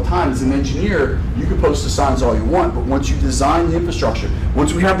students all the time, as an engineer, you can post the signs all you want, but once you design the infrastructure,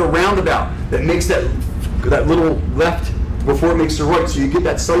 once we have the roundabout that makes that little left before it makes the right, so you get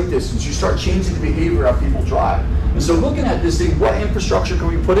that sight distance, you start changing the behavior of how people drive. And so looking at this thing, what infrastructure can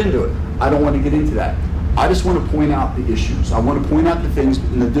we put into it? I don't want to get into that. I just want to point out the issues. I want to point out the things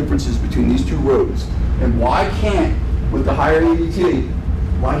and the differences between these two roads. And why can't, with the higher ADT,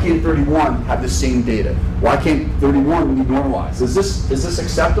 why can't 31 have the same data? Why can't 31 be normalized? Is this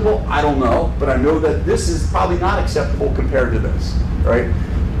acceptable? I don't know, but I know that this is probably not acceptable compared to this, right?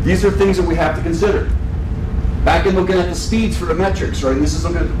 These are things that we have to consider. Back in looking at the speeds for the metrics, right? This is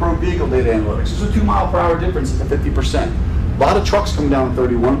looking at the pro vehicle data analytics. There's a 2 mile per hour difference at the 50%. A lot of trucks come down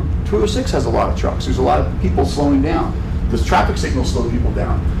 31. 206 has a lot of trucks. There's a lot of people slowing down. There's traffic signals slow people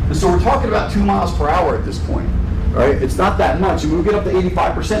down. And so we're talking about 2 miles per hour at this point, right? It's not that much. And when we get up to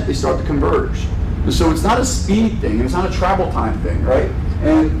 85%, they start to converge. And so it's not a speed thing, and it's not a travel time thing, right?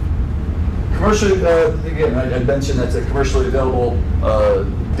 And commercially, again, I mentioned that's a commercially available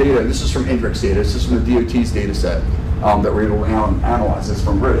data. This is from Indrix data. This is from the DOT's data set that we're able to analyze. This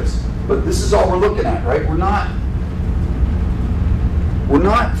from RITIS. But this is all we're looking at, right? We're not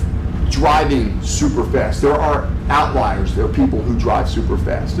driving super fast. There are outliers. There are people who drive super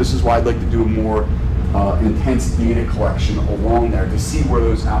fast. This is why I'd like to do a more intense data collection along there to see where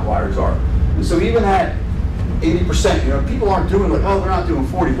those outliers are. And so even at 80%, people aren't doing like, oh, they're not doing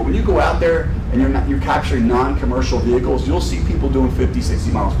 40, but when you go out there and you're capturing non-commercial vehicles, you'll see people doing 50,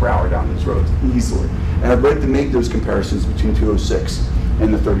 60 miles per hour down those roads easily. And I'd like to make those comparisons between 206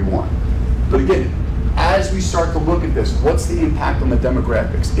 and the 31. But again, as we start to look at this, what's the impact on the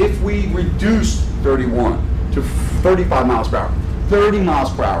demographics? If we reduce 31 to 35 miles per hour, 30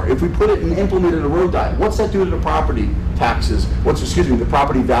 miles per hour, if we put it and implemented a road diet, what's that do to the property taxes? The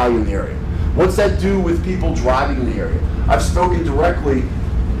property value in the area? What's that do with people driving in the area? I've spoken directly,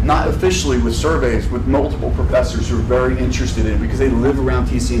 not officially, with surveys with multiple professors who are very interested in it because they live around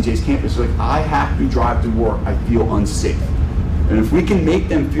TCNJ's campus. They're like, I have to drive to work, I feel unsafe. And if we can make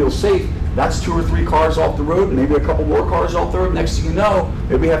them feel safe, that's 2 or 3 cars off the road, maybe a couple more cars off the road. Next thing you know,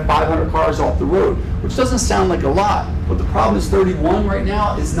 maybe we have 500 cars off the road, which doesn't sound like a lot. But the problem is 31 right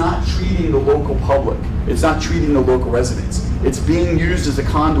now is not treating the local public. It's not treating the local residents. It's being used as a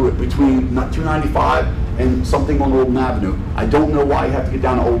conduit between 295 and something on Olden Avenue. I don't know why you have to get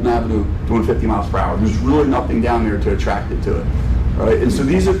down to Olden Avenue doing 50 miles per hour. There's really nothing down there to attract it to it. All right? And so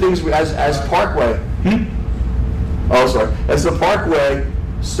these are things we, as Parkway, as the Parkway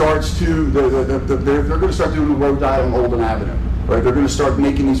starts to, they're going to start doing the road diet on Olden Avenue, right? They're going to start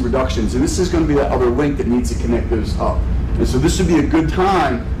making these reductions, and this is going to be that other link that needs to connect those up. And so this would be a good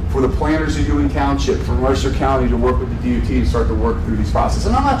time for the planners of Ewing Township, for Mercer County to work with the DOT and start to work through these processes.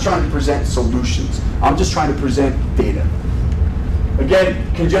 And I'm not trying to present solutions. I'm just trying to present data.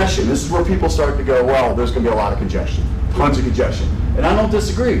 Again, congestion. This is where people start to go, well, there's going to be a lot of congestion, tons of congestion. And I don't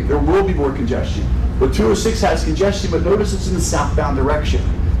disagree. There will be more congestion. But 206 has congestion, but notice it's in the southbound direction.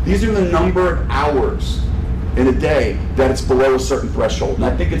 These are the number of hours in a day that it's below a certain threshold. And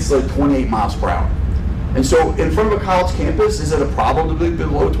I think it's like 28 miles per hour. And so in front of a college campus, is it a problem to be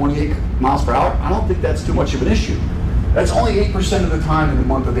below 28 miles per hour? I don't think that's too much of an issue. That's only 8% of the time in the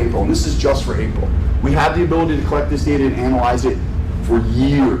month of April, and this is just for April. We have the ability to collect this data and analyze it for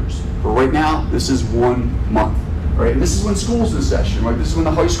years. But right now, this is 1 month. Right? And this is when school's in session, right? This is when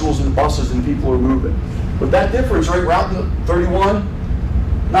the high schools and the buses and people are moving. But that difference, right, Route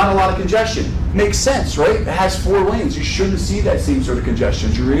 31, not a lot of congestion. Makes sense, right? It has 4 lanes. You shouldn't see that same sort of congestion.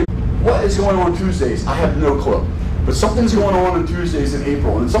 What is going on Tuesdays? I have no clue. But something's going on Tuesdays in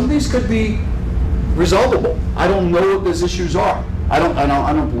April, and some of these could be resolvable. I don't know what those issues are. I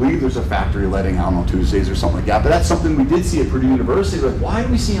don't believe there's a factory letting out on Tuesdays or something like that, but that's something we did see at Purdue University. Like, why are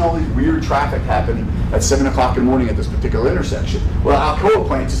we seeing all these weird traffic happen at 7 o'clock in the morning at this particular intersection? Well, Alcoa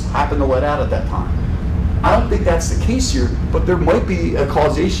plant just happened to let out at that time. I don't think that's the case here, but there might be a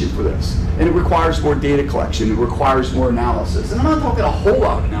causation for this. And it requires more data collection, it requires more analysis. And I'm not talking a whole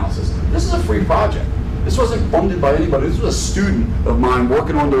lot of analysis. This is a free project. This wasn't funded by anybody. This was a student of mine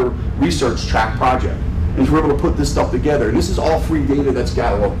working on their research track project. And we're able to put this stuff together. And this is all free data that's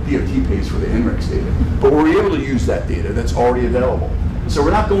got, well, DOT pays for the NREX data. But we're able to use that data that's already available. So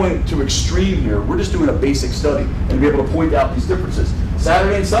we're not going to extreme here. We're just doing a basic study and be able to point out these differences.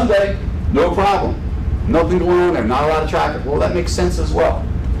 Saturday and Sunday, no problem. Nothing going on there, not a lot of traffic. Well, that makes sense as well.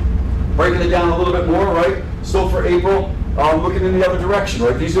 Breaking it down a little bit more, right? Still for April, looking in the other direction,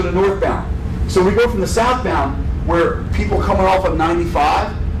 right? These are the northbound. So we go from the southbound, where people coming off of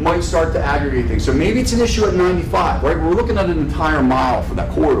 95 might start to aggregate things. So maybe it's an issue at 95, right? We're looking at an entire mile for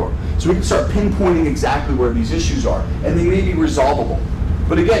that corridor. So we can start pinpointing exactly where these issues are, and they may be resolvable.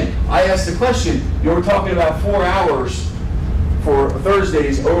 But again, I asked the question, we're talking about 4 hours for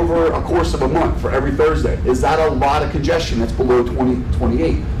Thursdays over a course of a month for every Thursday. Is that a lot of congestion that's below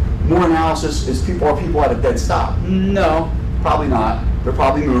 28? More analysis, are people at a dead stop? No, probably not. They're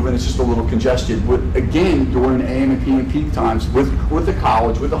probably moving, it's just a little congested. But again, during AM and PM peak times, with the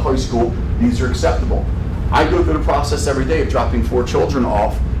college, with the high school, these are acceptable. I go through the process every day of dropping 4 children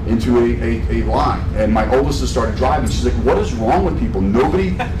off into a line. And my oldest has started driving. She's like, what is wrong with people?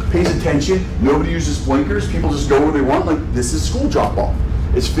 Nobody pays attention, nobody uses blinkers, people just go where they want. Like, this is school drop-off.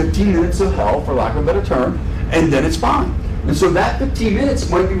 It's 15 minutes of hell, for lack of a better term, and then it's fine. And so that 15 minutes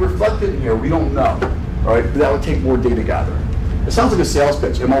might be reflected in here, we don't know. All right, but that would take more data gathering. It sounds like a sales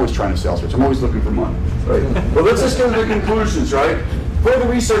pitch. I'm always trying to sales pitch. I'm always looking for money, right? But let's just go to the conclusions, right? Further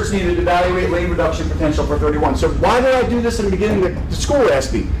research needed to evaluate lane reduction potential for 31. So why did I do this in the beginning? The school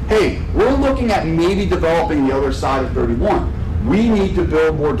asked me, hey, we're looking at maybe developing the other side of 31. We need to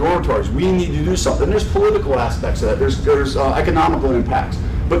build more dormitories. We need to do something. There's political aspects of that. There's economical impacts.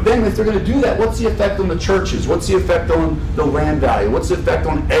 But then if they're going to do that, what's the effect on the churches? What's the effect on the land value? What's the effect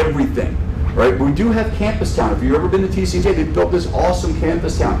on everything? Right? We do have Campus Town. If you've ever been to TCJ, they built this awesome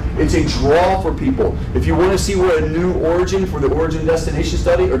Campus Town. It's a draw for people. If you want to see where a new origin for the origin destination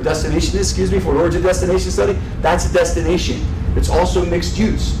study, or destination, excuse me, for origin destination study, that's a destination. It's also mixed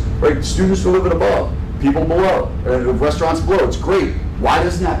use, right? Students will live above, people below, restaurants below. It's great. Why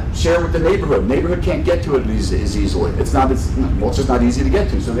doesn't that share with the neighborhood? Neighborhood can't get to it as easily. It's just not easy to get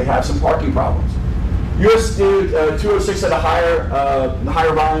to, so they have some parking problems. US 206 had a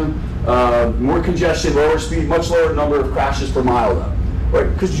higher volume, more congestion, lower speed, much lower number of crashes per mile though,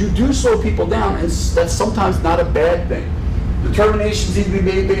 right? Because you do slow people down, and that's sometimes not a bad thing. Determinations need to be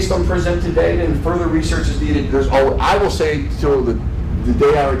made based on presented data, and further research is needed. I will say till the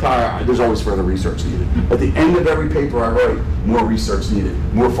day I retire, there's always further research needed. At the end of every paper I write, more research needed,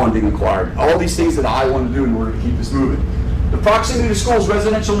 more funding required. All these things that I want to do in order to keep this moving. The proximity to schools,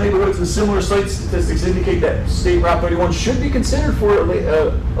 residential neighborhoods, and similar site statistics indicate that State Route 31 should be considered for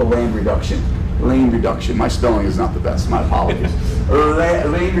a lane reduction. Lane reduction. My spelling is not the best. My apologies. Or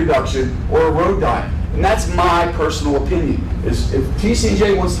lane reduction or a road diet. And that's my personal opinion. Is if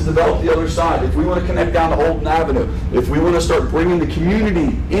TCJ wants to develop the other side, if we want to connect down to Holden Avenue, if we want to start bringing the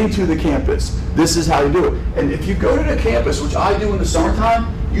community into the campus, this is how you do it. And if you go to the campus, which I do in the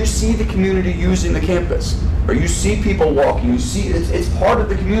summertime, you see the community using the campus. Or you see people walking, you see it's part of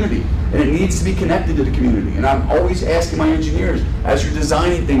the community, and it needs to be connected to the community. And I'm always asking my engineers, as you're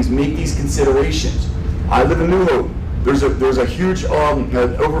designing things, make these considerations. I live in New Hope. There's a huge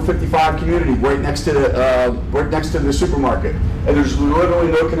over 55 community right next to the supermarket, and there's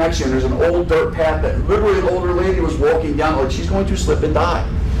literally no connection. There's an old dirt path that literally an older lady was walking down like she's going to slip and die.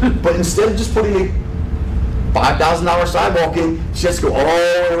 But instead of just putting a $5,000 sidewalk in, she has to go all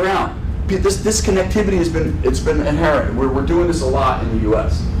the way around. This connectivity has been inherent. We're doing this a lot in the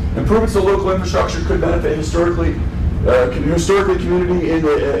U.S. Improvements to local infrastructure could benefit historically community in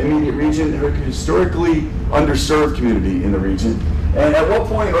the immediate region, historically underserved community in the region. And at what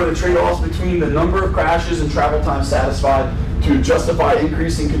point are the trade-offs between the number of crashes and travel time satisfied to justify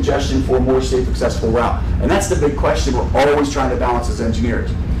increasing congestion for a more safe, accessible route? And that's the big question we're always trying to balance as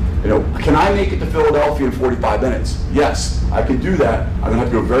engineers. You know, can I make it to Philadelphia in 45 minutes? Yes, I can do that. I'm gonna have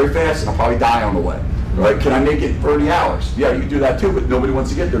to go very fast and I'll probably die on the way. right? Can I make it 30 hours? Yeah, you can do that too, but nobody wants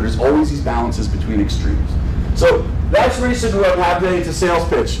to get there. There's always these balances between extremes. So that's recently what I'm having. It's a sales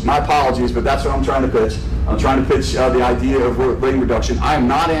pitch. My apologies, but that's what I'm trying to pitch. I'm trying to pitch the idea of lane reduction. I am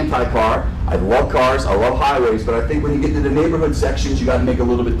not anti-car. I love cars. I love highways, but I think when you get to the neighborhood sections, you got to make a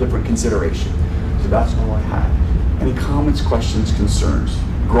little bit different consideration. So that's all I have. Any comments, questions, concerns,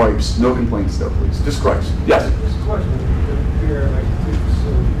 gripes? No complaints, though, please. Just gripes. Yes. This question, compare like two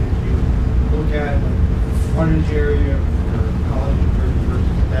facilities. You look at like frontage area for college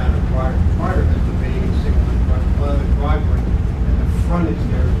versus that prior to the debating single the driveway and the frontage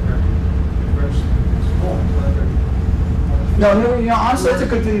there is very small. No, honestly, that's a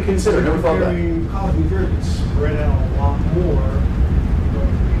good thing to consider. Never thought of that. College New Jersey is spread out a lot more than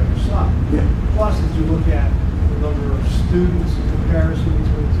the other side. Yeah. Plus, as you look at the number of students in comparison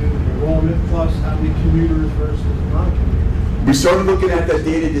between the two, the enrollment plus how many commuters versus non-commuters. We started looking at that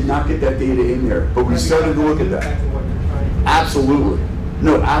data, did not get that data in there, but we started to look at that. Absolutely.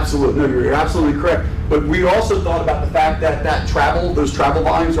 No, absolutely. No, you're absolutely correct. But we also thought about the fact that those travel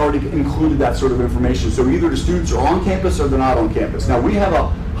volumes already included that sort of information. So either the students are on campus or they're not on campus. Now we have a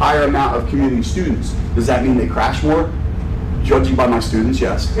higher amount of commuting students. Does that mean they crash more? Judging by my students,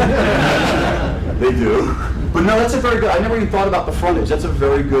 yes. They do. But no, that's a very good, I never even thought about the frontage. That's a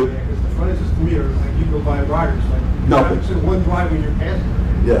very good. Yeah, because the frontage is commuters, like you go by riders, like no. So one drive when you're passing,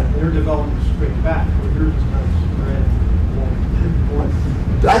 yeah. They're developing straight back. Where yours is kind of spread.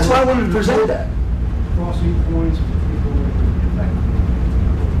 That's why I wanted to present that. Crossing points for people with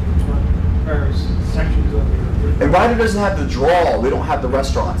various sections of your. And Ryder doesn't have the draw. They don't have the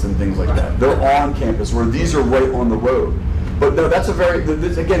restaurants and things like that. They're on campus, where these are right on the road. But no, that's a very,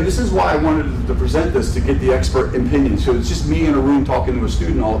 again, this is why I wanted to present this, to get the expert opinion. So it's just me in a room talking to a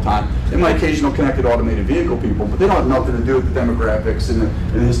student all the time, and my occasional connected automated vehicle people, but they don't have nothing to do with the demographics and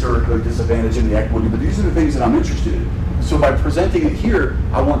the historical disadvantage and the equity, but these are the things that I'm interested in. So by presenting it here,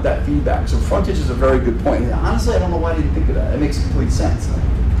 I want that feedback. So frontage is a very good point. And honestly, I don't know why I didn't think of that. It makes complete sense to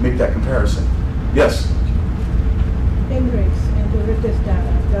make that comparison. Yes? Index in the RITIS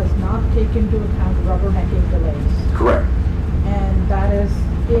data does not take into account rubbernecking delays. Correct. And that is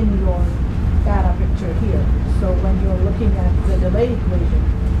in your data picture here. So when you're looking at the delay equation,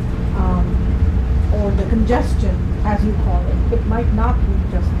 or the congestion, as you call it, it might not be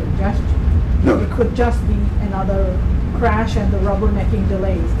just congestion. No. It could just be another crash and the rubbernecking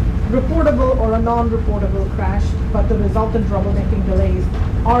delays. Reportable or a non-reportable crash, but the resultant rubbernecking delays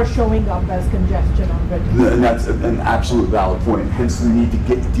are showing up as congestion on RITIS. And that's an absolute valid point. Hence the need to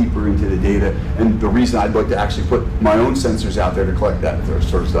get deeper into the data, and the reason I'd like to actually put my own sensors out there to collect that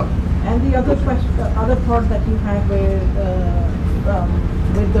sort of stuff. And the other question, the other part that you have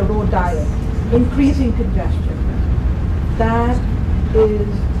with the road diet, increasing congestion. That is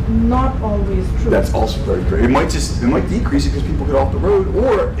not always true. That's also very great. It might decrease it because people get off the road,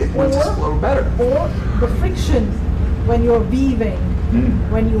 or it might just flow better. Or the friction when you're weaving,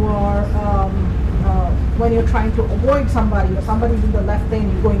 when you are when you're trying to avoid somebody, or somebody's in the left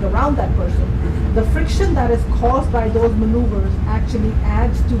lane, you're going around that person. The friction that is caused by those maneuvers actually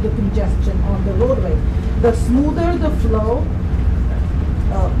adds to the congestion on the roadway. The smoother the flow,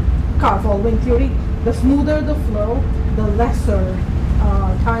 car following theory, the smoother the flow, the lesser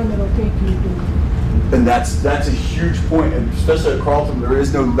time it'll take you to. And that's a huge point, and especially at Carlton, there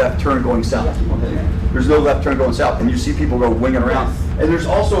is no left turn going south. There's no left turn going south, and you see people go winging around. And there's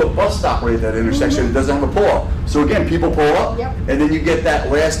also a bus stop right at that intersection that doesn't have a pull-up. So again, people pull up, and then you get that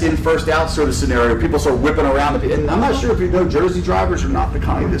last in, first out sort of scenario. People start whipping around. And I'm not sure if you know, Jersey drivers are not the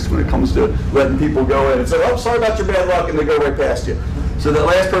kindest when it comes to letting people go in and say, oh, sorry about your bad luck, and they go right past you. So the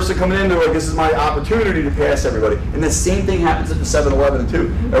last person coming in, they're like, this is my opportunity to pass everybody. And the same thing happens at the 7-Eleven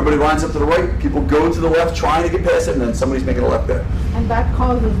too. Everybody lines up to the right, people go to the left trying to get past it, and then somebody's making a left there. And that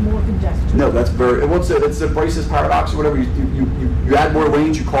causes more congestion. No, that's very, it's the Bryce's paradox or whatever. You add more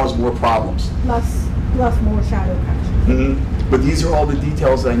lanes, you cause more problems. Plus more shadow crashing. But these are all the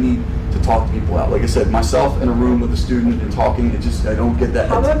details that I need to talk to people out. Like I said, myself in a room with a student and talking, I don't get that.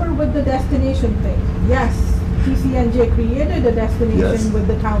 However, with the destination thing, yes, TCNJ created a destination with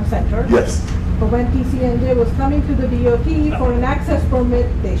the town center. Yes. But when TCNJ was coming to the DOT for an access permit,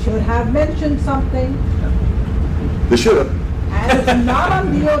 they should have mentioned something. They should have. And it's not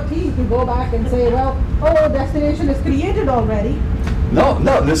on DOT to go back and say, well, destination is created already. No,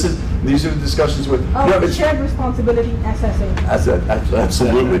 these are the discussions with. It's shared responsibility, SSA.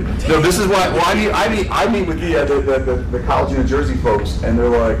 Absolutely. No, this is why I meet with the College of New Jersey folks, and they're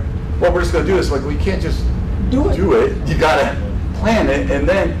like, well, we're just going to do this. Like, we can't just do it. You got to plan it, and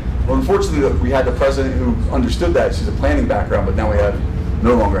then, well, unfortunately, we had the president who understood that. She's a planning background, but now we have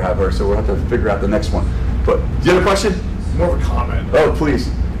no longer have her, so we'll have to figure out the next one. But do you have a question? More of a comment. Oh,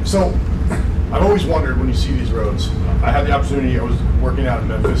 please. So, I've always wondered when you see these roads. I had the opportunity, I was working out in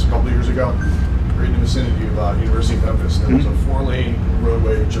Memphis a couple of years ago, right in the vicinity of University of Memphis. There was a 4-lane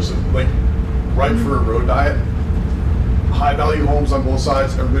roadway, just like right for a road diet. High value homes on both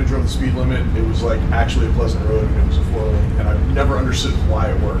sides, everybody drove the speed limit. It was like actually a pleasant road, and it was a 4-lane, and I've never understood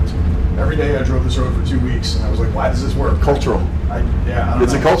why it worked. Every day I drove this road for 2 weeks, and I was like, why does this work? Cultural. I don't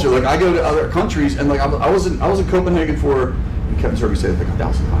It's know. a culture. Like I go to other countries, and like I was in Copenhagen for, and Kevin's heard me say it like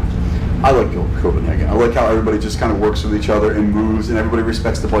 1,000 times. I like Copenhagen. I like how everybody just kind of works with each other and moves, and everybody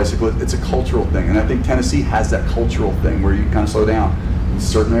respects the bicyclist. It's a cultural thing, and I think Tennessee has that cultural thing where you kind of slow down. In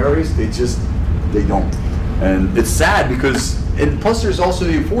certain areas, they don't, and it's sad because. And plus, there's also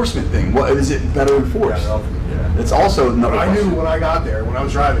the enforcement thing. What is it better enforced? Yeah. It's also another. But I knew when I got there, when I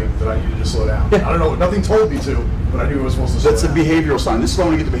was driving, that I needed to slow down. I don't know, nothing told me to, but I knew I was supposed to slow That's a down. behavioral science. This is when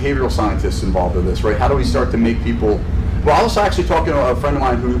we get the behavioral scientists involved in this, right? How do we start to make people? Well, I was actually talking to a friend of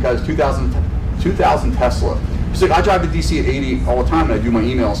mine who has 2000 Tesla. He's like, I drive to DC at 80 all the time, and I do my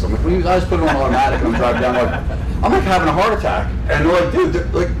emails. So I'm like, well, I just put it on automatic, and I'm driving down. I'm like having a heart attack, and they're like,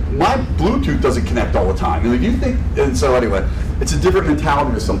 dude, like my Bluetooth doesn't connect all the time. And like, you think? And so anyway, it's a different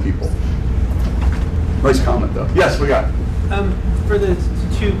mentality to some people. Nice comment, though. Yes, we got. For the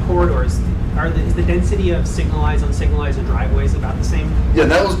 2 corridors, is the density of signalized, unsignalized, and driveways about the same? Yeah,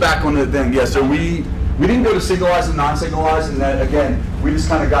 that was back on the thing. Yeah, so we didn't go to signalized and non-signalized, and then again, we just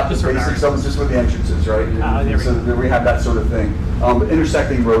kind of got the basics of it just with the entrances, right? So we have that sort of thing.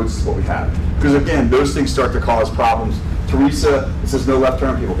 Intersecting roads is what we have. Because again, those things start to cause problems. Teresa, it says no left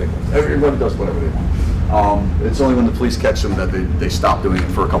turn, people take left. Everybody does whatever they want. It's only when the police catch them that they stop doing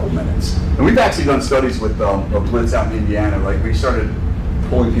it for a couple minutes. And we've actually done studies with a blitz out in Indiana. Like we started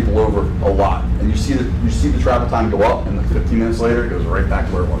pulling people over a lot, and you see the travel time go up, and 15 minutes later it goes right back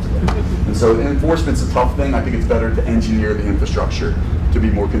to where it was again. And so enforcement's a tough thing. I think it's better to engineer the infrastructure to be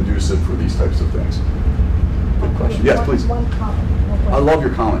more conducive for these types of things. Good question. Yes, please. One comment. I love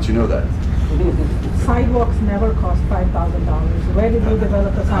your comments. You know that. Sidewalks never cost $5,000. Where did you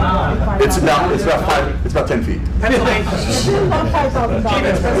develop a sidewalk? For $5,000? It's about 10 feet. It's still not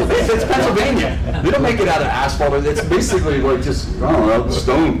 $5,000. It's Pennsylvania. They don't make it out of asphalt. It's basically like just, I don't know,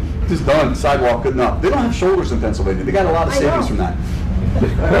 stone. Just done. Sidewalk, good enough. They don't have shoulders in Pennsylvania. They got a lot of savings from that.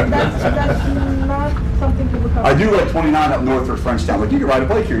 That's not something people talk I do like 29 up north or Frenchtown. Like, you can ride a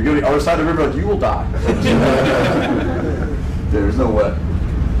bike here. You go to the other side of the river, like, you will die. There's no way.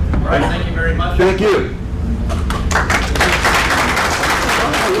 All right, thank you very much. Thank you.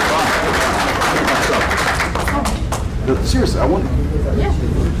 Seriously, I want. Yeah.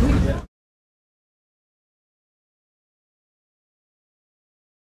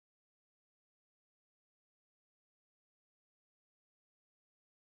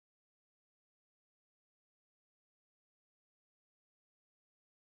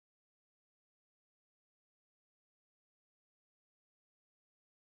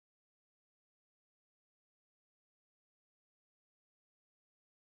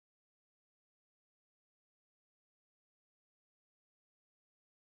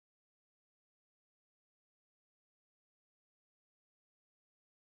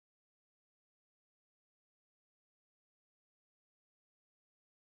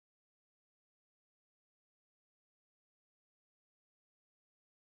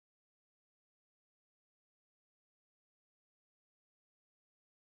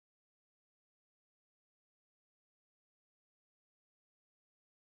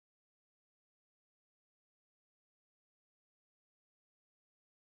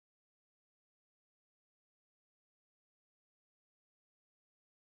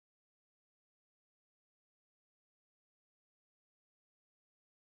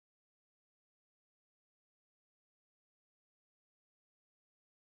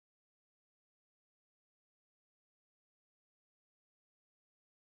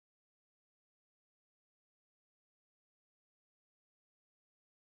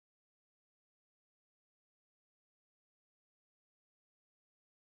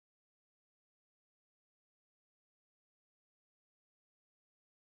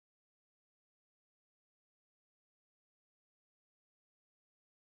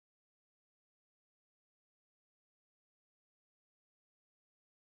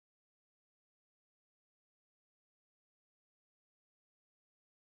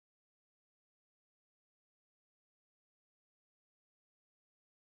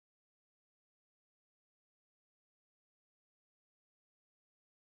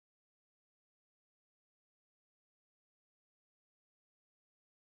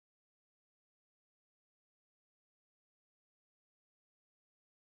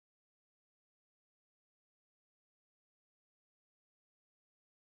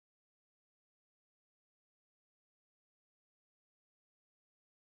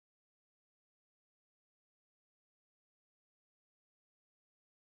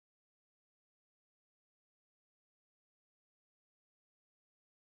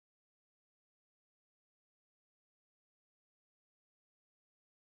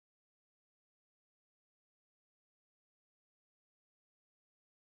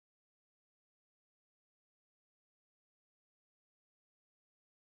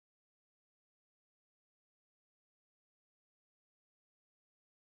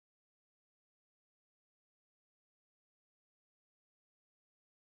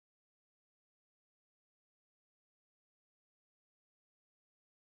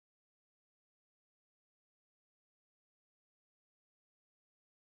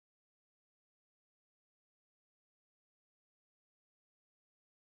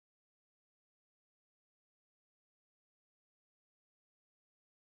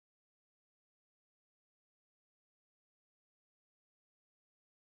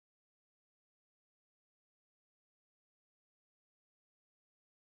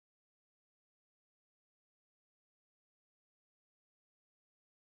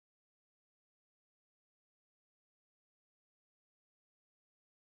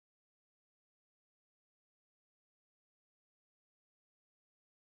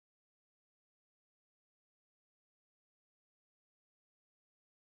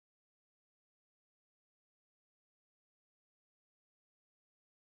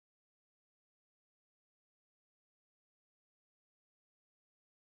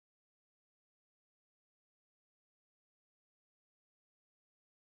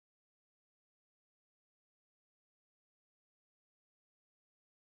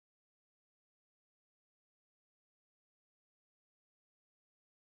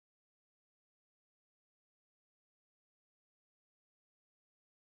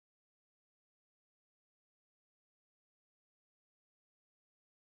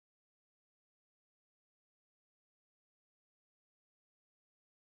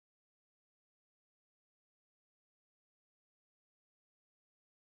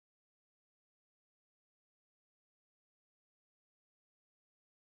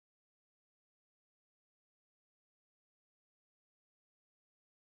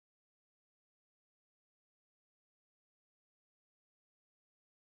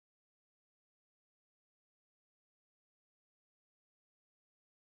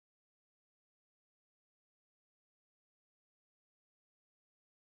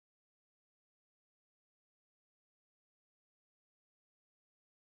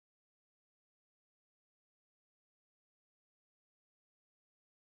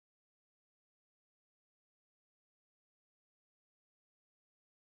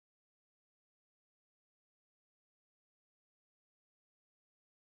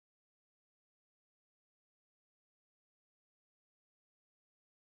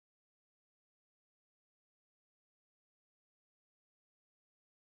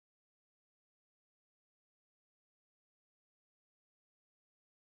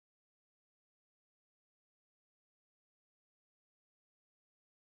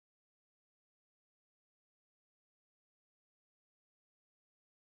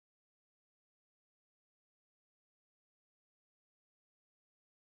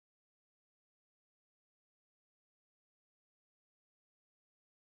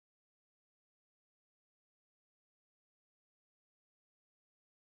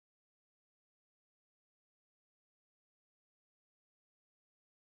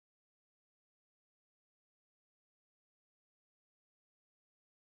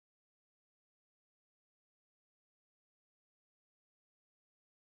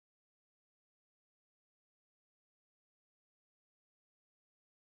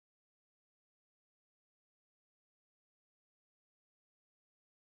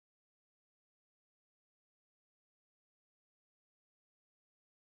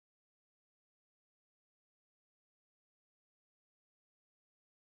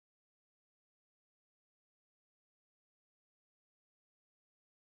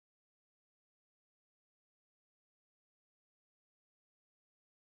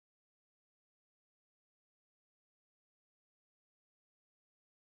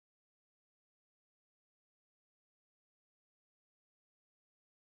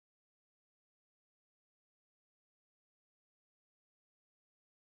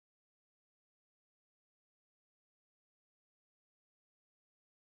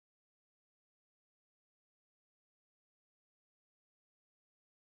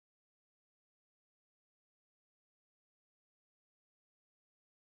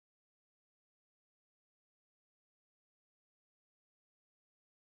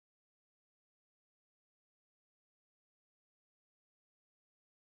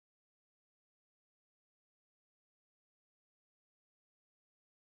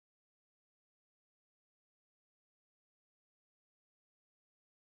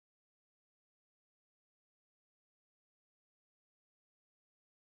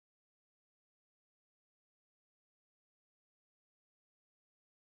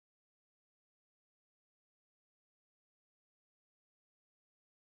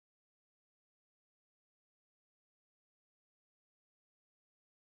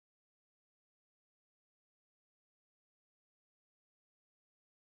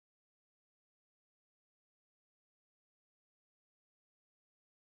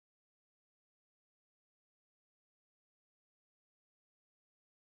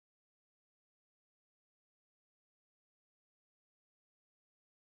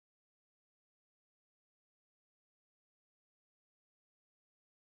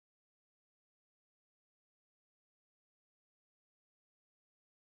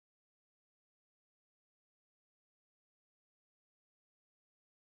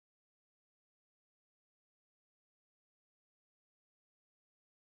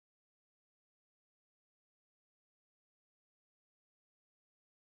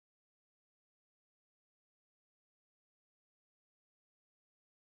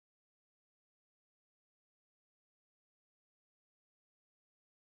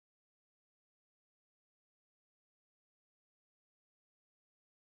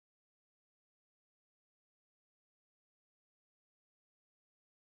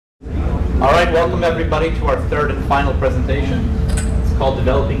 All right, welcome everybody to our third and final presentation. It's called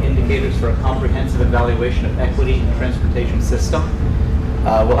Developing Indicators for a Comprehensive Evaluation of Equity in the Transportation System.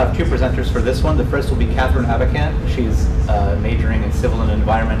 We'll have two presenters for this one. The first will be Catherine Abacan. She's majoring in Civil and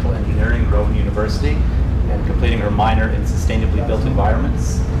Environmental Engineering at Rowan University and completing her minor in Sustainably Built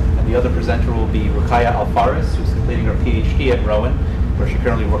Environments. And the other presenter will be Ruqaya Alfaris, who's completing her PhD at Rowan, where she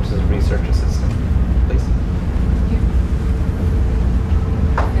currently works as a research assistant. Please.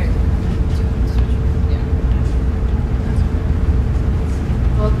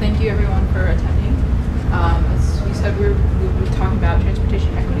 Well, thank you everyone for attending. As we said, we'll be talking about transportation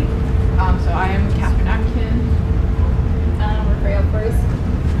equity. So I am Catherine Abacan. We're Alfaris.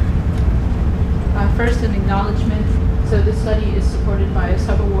 First, an acknowledgement. So this study is supported by a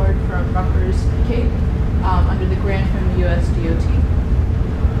sub-award from Rutgers under the grant from the US DOT.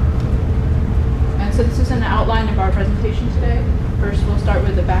 And so this is an outline of our presentation today. First, we'll start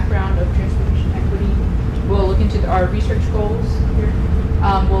with the background of transportation equity. We'll look into our research goals here.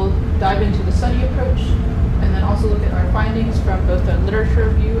 We'll dive into the study approach, and then also look at our findings from both the literature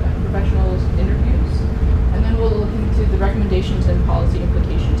review and professionals interviews. And then we'll look into the recommendations and policy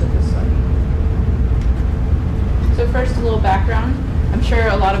implications of this study. So first, a little background. I'm sure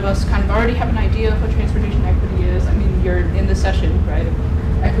a lot of us kind of already have an idea of what transportation equity is. I mean, you're in the session, right?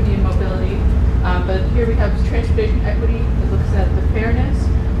 Equity and mobility. But here we have transportation equity. It looks at the fairness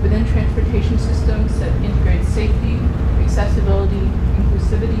within transportation systems that integrate safety, accessibility,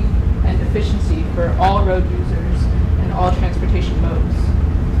 inclusivity, and efficiency for all road users and all transportation modes.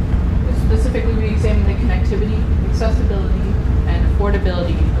 Specifically, we examine the connectivity, accessibility, and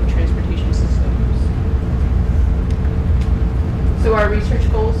affordability of transportation systems. So our research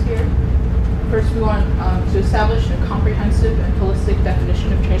goals here. First, we want to establish a comprehensive and holistic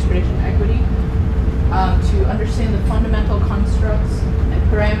definition of transportation equity, to understand the fundamental constructs and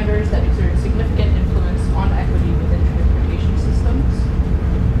parameters that exert significant influence on equity within transportation systems.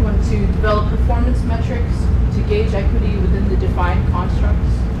 We want to develop performance metrics to gauge equity within the defined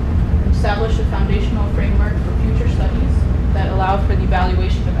constructs, and establish a foundational framework for future studies that allow for the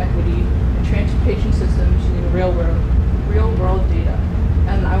evaluation of equity in transportation systems using real-world data.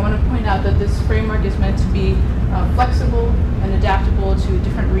 And I want to point out that this framework is meant to be flexible and adaptable to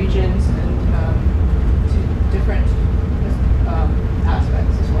different regions and to different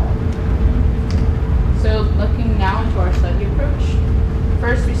aspects as well. So looking now into our study approach.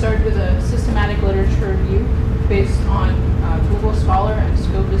 First, we started with a systematic literature review based on Google Scholar and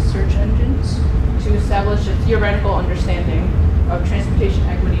Scopus search engines to establish a theoretical understanding of transportation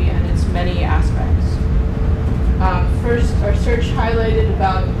equity and its many aspects. First, our search highlighted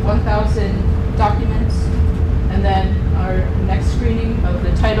about 1,000 documents, and then our next screening of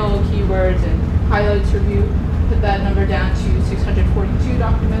the title, keywords, and highlights review put that number down to 642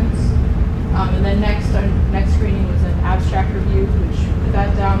 documents. And then our next screening was an abstract review, which put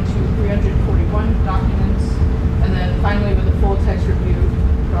that down to 341 documents. And then finally, with a full text review,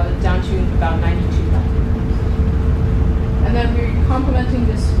 brought it down to about 92 documents. And then we're complementing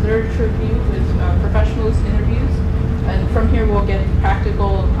this literature review with professionals interviews. And from here, we'll get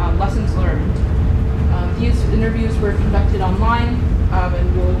practical lessons learned. These interviews were conducted online,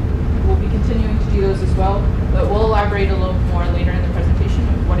 and we'll be continuing to do those as well. But we'll elaborate a little more later in the presentation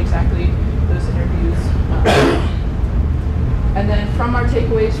of what exactly those interviews are. And then from our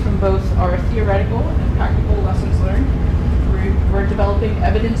takeaways from both our theoretical and practical lessons learned, we're developing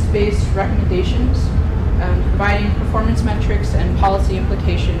evidence-based recommendations, providing performance metrics and policy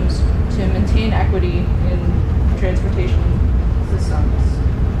implications to maintain equity in transportation systems.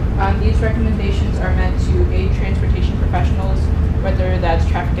 These recommendations are meant to aid transportation professionals, whether that's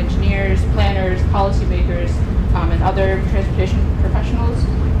traffic engineers, planners, policymakers, and other transportation professionals.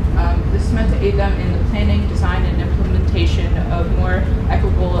 This is meant to aid them in the planning, design, and implementation of more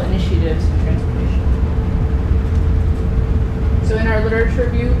equitable initiatives in transportation. So in our literature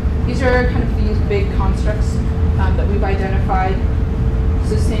review, these are kind of these big constructs that we've identified: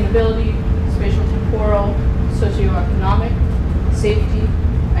 sustainability, spatial temporal, socioeconomic, safety,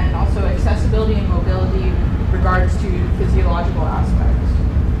 and also accessibility and mobility in regards to physiological aspects.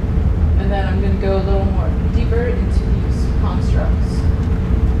 And then I'm going to go a little more deeper into these constructs.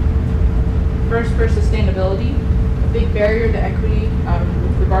 First, for sustainability, a big barrier to equity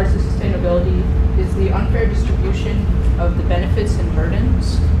with regards to sustainability is the unfair distribution of the benefits and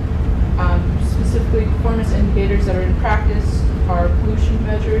burdens. Specifically, performance indicators that are in practice are pollution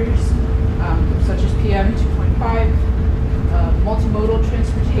measures, such as PM 2.5, multimodal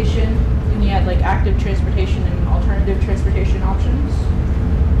transportation, looking at like active transportation and alternative transportation options,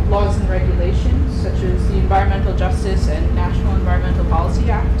 laws and regulations, such as the Environmental Justice and National Environmental Policy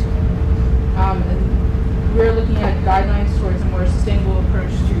Act, sustainable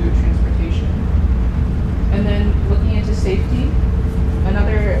approach to transportation. And then looking into safety,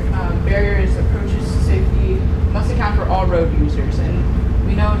 another barrier is approaches to safety must account for all road users, and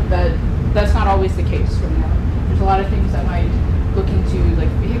we know that that's not always the case right now. There's a lot of things that might look into like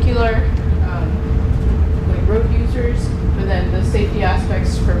vehicular, like road users, but then the safety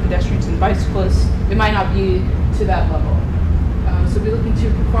aspects for pedestrians and bicyclists, it might not be to that level. So we look into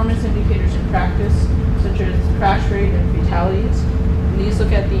performance indicators in practice, such as crash rate and fatalities. And these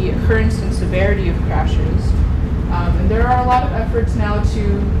look at the occurrence and severity of crashes. And there are a lot of efforts now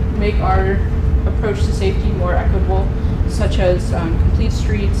to make our approach to safety more equitable, such as complete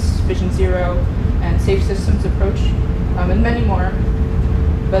streets, Vision Zero, and safe systems approach, and many more.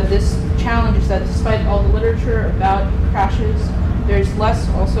 But this challenge is that despite all the literature about crashes, there's less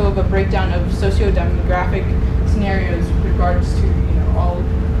also of a breakdown of socio-demographic scenarios with regards to all,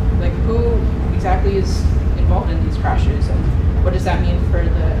 like who exactly is involved in these crashes and what does that mean for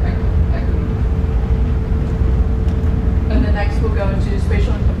the equity. And then next we'll go into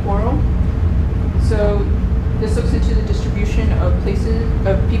spatial and temporal. So this looks into the distribution of places,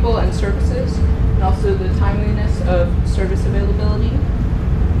 of people and services, and also the timeliness of service availability.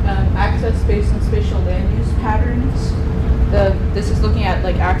 Access based on spatial land use patterns. This is looking at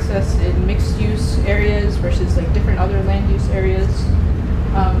like access in mixed use areas versus like different other land use areas.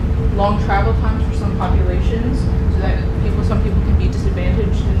 Long travel times for some populations, so that some people can be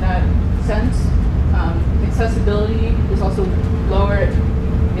disadvantaged in that sense. Accessibility is also lower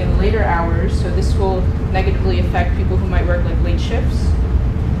in later hours, so this will negatively affect people who might work like late shifts.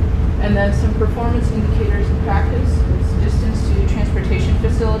 And then some performance indicators in practice is distance to transportation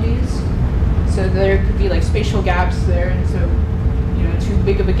facilities. So there could be like spatial gaps there, and so too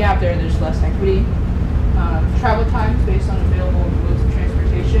big of a gap there, there's less equity. Travel times based on available modes of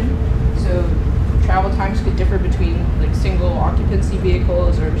transportation. So travel times could differ between like single occupancy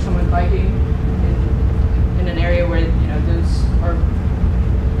vehicles or someone biking in an area where those are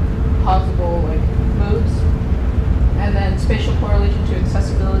possible like modes. And then spatial correlation to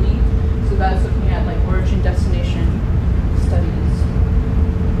accessibility. So that's looking at like origin destination studies.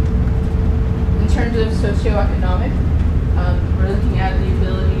 In terms of socioeconomic, we're looking at the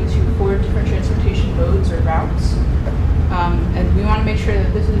ability to afford different transportation modes or routes. And we want to make sure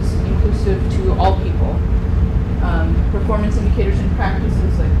that this is inclusive to all people. Performance indicators in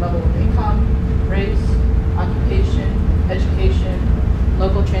practices like level of income, race, occupation, education,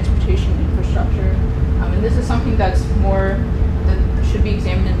 local transportation infrastructure. And this is something that should be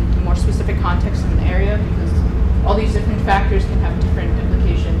examined in a more specific context of an area, because all these different factors can have different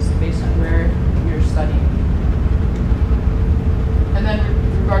implications based on where you're studying. And then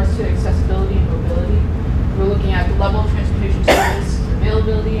with regards to accessibility and mobility, we're looking at the level of transportation service,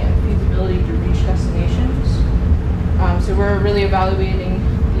 availability, and feasibility to reach destinations. So we're really evaluating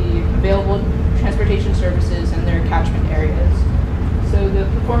the available transportation services and their catchment areas. So the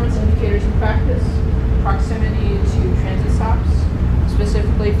performance indicators in practice, proximity to transit stops,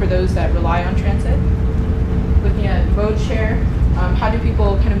 specifically for those that rely on transit. Looking at mode share, how do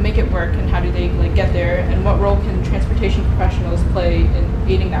people kind of make it work, and how do they get there, and what role can transportation professionals play in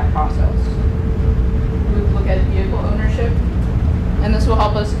aiding that process? We look at vehicle ownership, and this will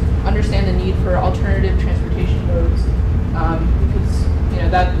help us understand the need for alternative transportation modes,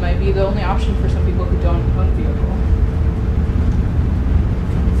 because that might be the only option for some people who don't own a vehicle.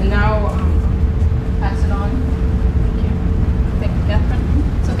 And now, pass it on. Thank you. Thank you,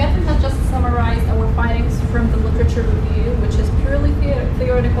 Catherine. So Catherine has just summarized our findings from the literature review, which is purely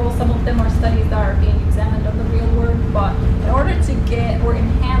theoretical. Some of them are studies that are being examined on the real world, but in order to get or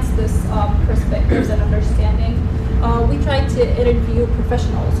enhance this perspectives and understanding, we tried to interview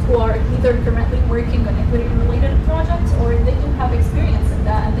professionals who are either currently working on equity-related projects, or they do have experience in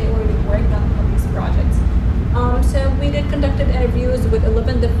that and they already worked on these projects. So we conducted interviews with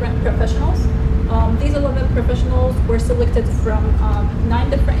 11 different professionals. These 11 professionals were selected from 9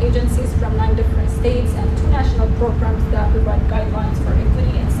 different agencies from 9 different states and 2 national programs that provide guidelines for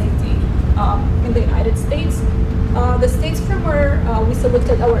equity and safety in the United States. The states from where we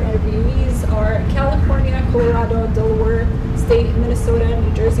selected our interviewees are California, Colorado, Delaware State, Minnesota,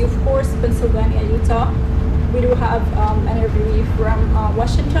 New Jersey, of course, Pennsylvania, Utah. We do have an interviewee from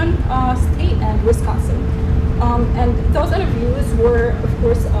Washington State and Wisconsin. And those interviews were, of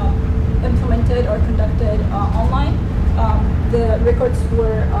course, implemented or conducted online. The records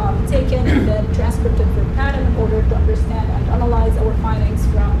were taken and then transcribed for pattern in order to understand and analyze our findings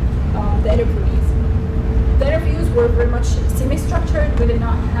from the interviewees. The interviews were very much semi-structured. We did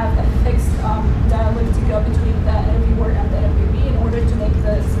not have a fixed dialogue to go between the interviewer and the interviewee in order to make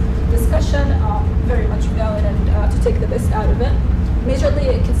this discussion very much valid and to take the best out of it. Majorly,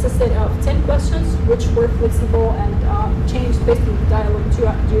 it consisted of 10 questions, which were flexible and changed based on the dialogue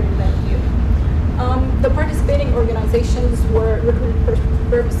during the interview. The participating organizations were recruited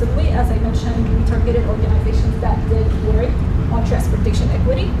purposefully. As I mentioned, we targeted organizations that did work on transportation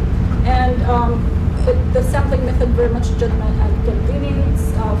equity. And the sampling method very much judgment and convenience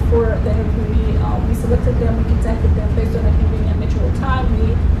for the interviewee. We selected them, we contacted them based on a convenient mutual time.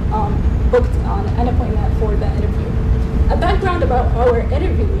 We booked an appointment for the interview. A background about our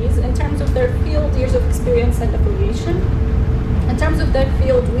interviewees in terms of their field, years of experience, and affiliation. In terms of their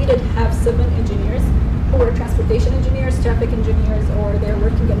field, we did have 7 engineers who were transportation engineers, traffic engineers, or they're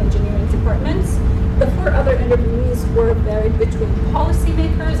working in engineering departments. The 4 other interviewees were varied between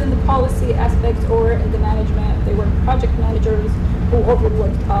policymakers in the policy aspect or in the management. They were project managers who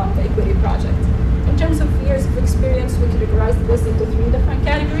overlooked the equity project. In terms of years of experience, we categorized this into 3 different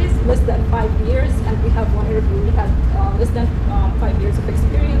categories: less than 5 years, and we have one interview we had less than 5 years of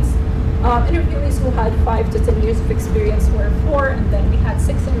experience. Interviewees who had 5 to 10 years of experience were 4, and then we had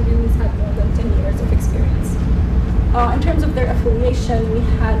 6 interviewees who had more than 10 years of experience. In terms of their affiliation, we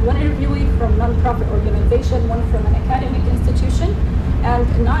had 1 interviewee from non-profit organization, 1 from an academic institution, and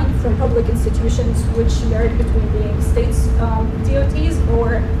 9 from public institutions, which varied between being states, DOTs,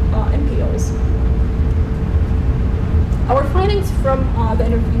 or NPOs. Our findings from the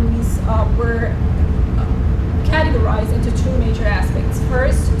interviewees were categorized into 2 major aspects.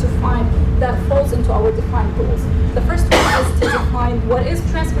 First, to find that falls into our defined goals. The first one is to define what is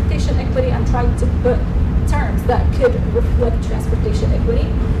transportation equity and try to put terms that could reflect transportation equity.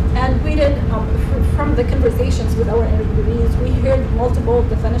 And we did, from the conversations with our interviewees, we heard multiple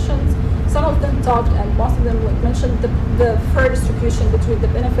definitions. Some of them talked, and most of them mentioned the fair distribution between the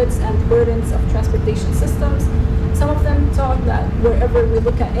benefits and burdens of transportation systems. Some of them talk that wherever we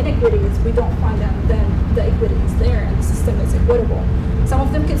look at inequities, we don't find them, then the equity is there and the system is equitable. Some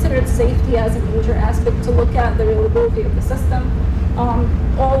of them considered safety as a major aspect to look at the reliability of the system.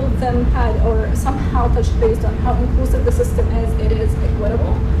 All of them had or somehow touched based on how inclusive the system is, it is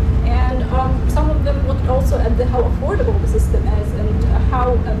equitable. And some of them looked also at how affordable the system is and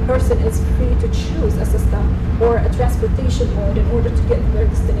how a person is free to choose a system or a transportation mode in order to get to their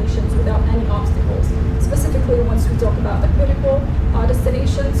destinations without any obstacles. Specifically, once we talk about the critical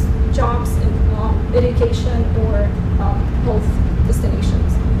destinations, jobs, and education, or health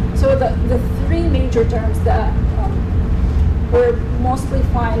destinations. So the 3 major terms that were mostly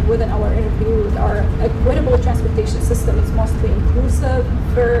found within our interviews are equitable transportation system is mostly inclusive,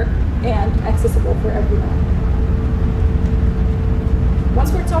 fair, and accessible for everyone.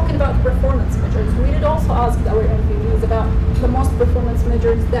 Once we're talking about performance measures, we did also ask our interviewees about the most performance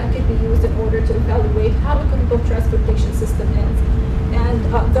measures that could be used in order to evaluate how a equitable transportation system is.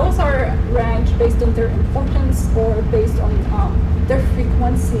 And those are ranked based on their importance or based on their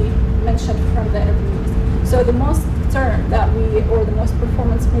frequency mentioned from the interviewees. So the most the most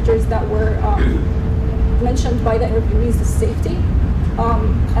performance measures that were mentioned by the interviewees is safety.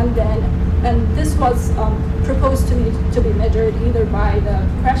 And this was proposed to be measured either by the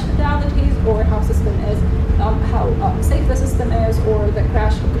crash fatalities or how system is, how safe the system is, or the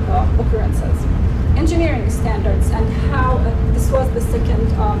crash occurrences. Engineering standards and how this was the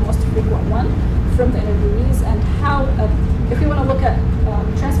second most frequent one from the interviewees, and how if you want to look at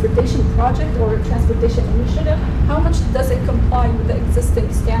transportation project or transportation initiative, how much does it comply with the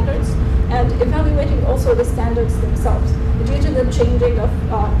existing standards, and evaluating also the standards themselves. Due to the changing of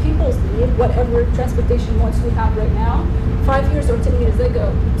people's need, whatever transportation modes we have right now, 5 years or 10 years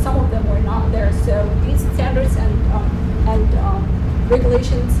ago, some of them were not there. So these standards and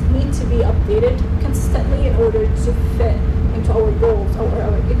regulations need to be updated consistently in order to fit into our goals, or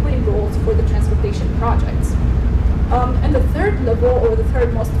our equity goals for the transportation projects. And the third level, or the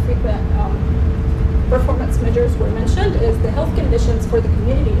third most frequent performance measures were mentioned, is the health conditions for the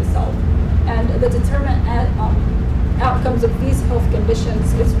community itself. And the determined outcomes of these health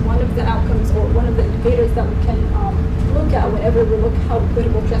conditions is one of the outcomes or one of the indicators that we can look at whenever we look how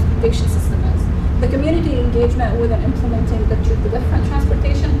equitable transportation system is. The community engagement within implementing the different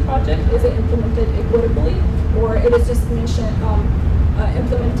transportation project, is it implemented equitably, or it is just mentioned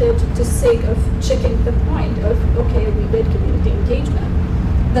implemented to sake of checking the point of, okay, we did community engagement.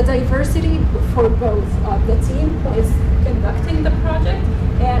 The diversity for both the team who is conducting the project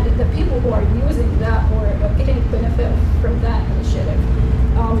and the people who are using that or getting benefit from that initiative.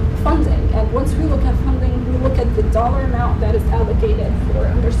 Funding, and once we look at funding, we look at the dollar amount that is allocated for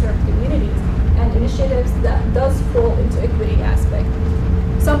underserved communities and initiatives that does fall into equity aspect.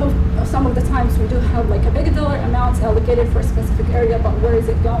 Some of the times we do have like a big dollar amount allocated for a specific area, but where is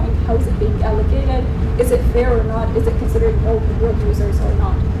it going? How is it being allocated? Is it fair or not? Is it considering all the road users or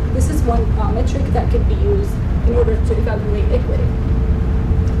not? This is one metric that could be used in order to evaluate equity.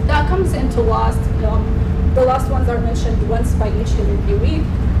 That comes into last. The last ones are mentioned once by each interviewee.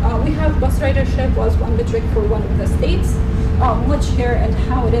 We have bus ridership was one metric for one of the states. Much here and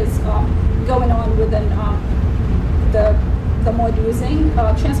how it is going on within the mode using.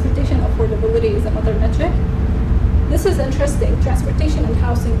 Transportation affordability is another metric. This is interesting, transportation and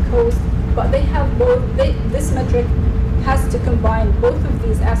housing cost, but they have both, this metric has to combine both of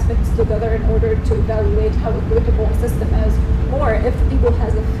these aspects together in order to evaluate how equitable a system is, or if people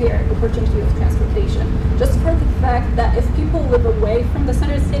has a fair opportunity of transportation. Just for the fact that if people live away from the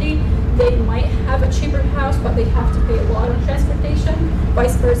center city, they might have a cheaper house, but they have to pay a lot on transportation.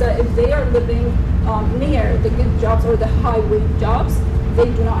 Vice versa, if they are living near the good jobs or the high-wage jobs, they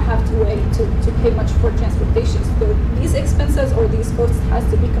do not have to wait to pay much for transportation. So these expenses or these costs has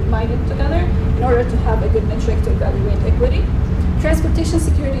to be combined together in order to have a good metric to evaluate equity. Transportation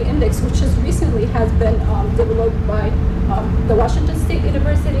Security Index, which recently has been developed by the Washington State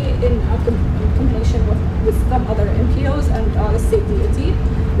University in combination with some other NPOs and the state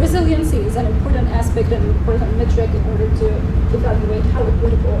DOT. Resiliency is an important aspect and important metric in order to evaluate how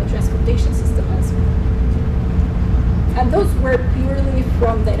equitable a transportation system is. And those were purely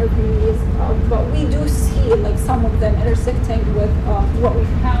from the interviewees, but we do see like some of them intersecting with what we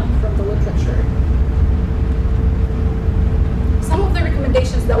found from the literature. Some of the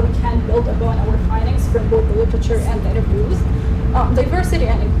recommendations that we can build upon our findings from both the literature and the interviews. Diversity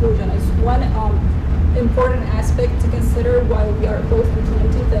and inclusion is one important aspect to consider while we are both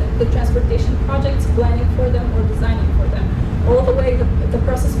implementing the transportation projects, planning for them or designing for them. All the way, the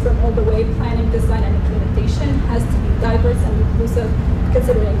process from all the way planning, design, and implementation has to be diverse and inclusive,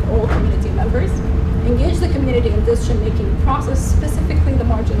 considering all community members. Engage the community in decision-making process, specifically the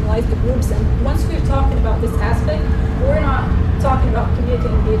marginalized groups. And once we're talking about this aspect, we're not talking about community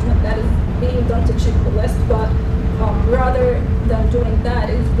engagement that is being done to check the list, but rather than doing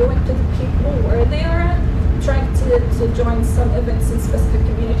that is going to the people where they are at, trying to join some events in specific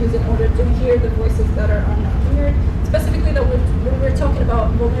communities in order to hear the voices that are unheard. Specifically, that when we're talking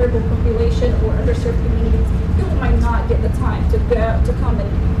about vulnerable population or underserved communities, people might not get the time to come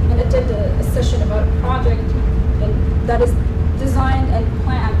and attend a session about a project and that is designed and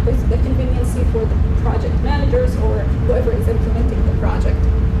planned with the conveniency for the project managers or whoever is implementing the project.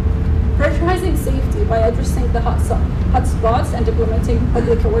 Prioritizing safety by addressing the hot spots and implementing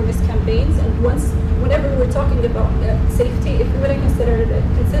public awareness campaigns. And whenever we're talking about safety, if we want to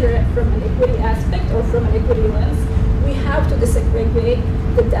consider it from an equity aspect or from an equity lens, we have to disaggregate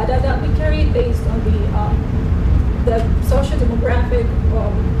the data that we carry based on the socio-demographic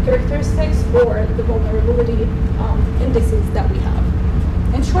characteristics or the vulnerability indices that we have.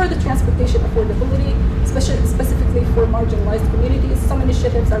 Ensure the transportation affordability, specifically for marginalized communities. Some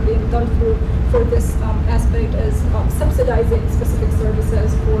initiatives are being done for this aspect is subsidizing specific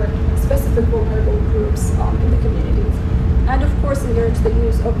services for specific vulnerable groups in the communities. And of course, encourage the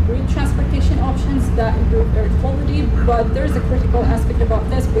use of green transportation options that improve air quality. But there's a critical aspect about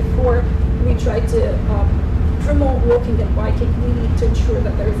this. Before we try to promote walking and biking, we need to ensure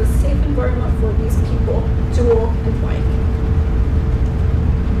that there is a safe environment for these people to walk and bike.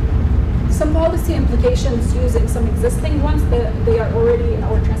 Some policy implications using some existing ones that they are already in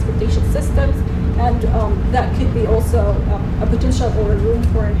our transportation systems, and that could be also a potential or a room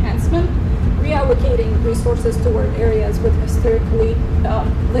for enhancement. Reallocating resources toward areas with historically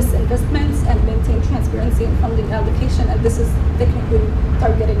less investments and maintain transparency in funding allocation, and this is technically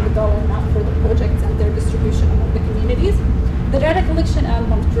targeting the dollar amount for the projects and their distribution among the communities. The data collection and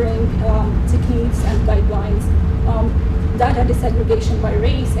monitoring techniques and guidelines. Data disaggregation by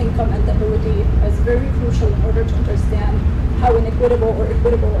race, income, and ability is very crucial in order to understand how inequitable or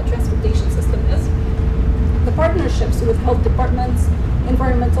equitable a transportation system is. The partnerships with health departments,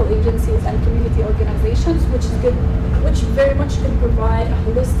 environmental agencies, and community organizations, which very much can provide a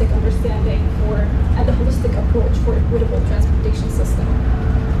holistic understanding and a holistic approach for equitable transportation system.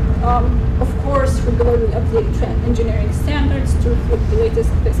 Of course, regularly update engineering standards to reflect the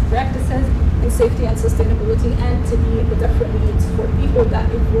latest best practices in safety and sustainability and to meet the different needs for people that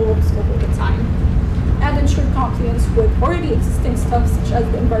evolves over the time. And ensure compliance with already existing stuff such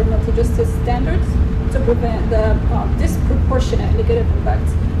as the environmental justice standards to prevent the disproportionate negative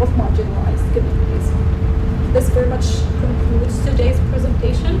impacts of marginalized communities. This very much concludes today's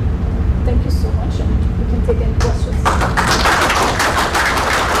presentation. Thank you so much, and we can take any questions.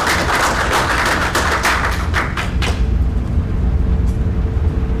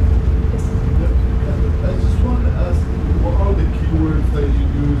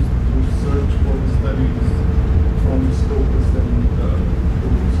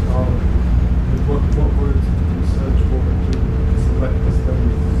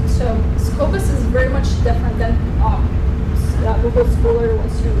 Scholar,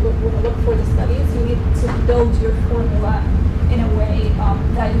 once you want to look for the studies, you need to build your formula in a way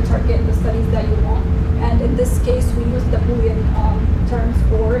that you target the studies that you want. And in this case, we use the Boolean terms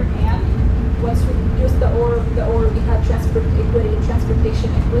or and. Once we use the or, we had transport equity,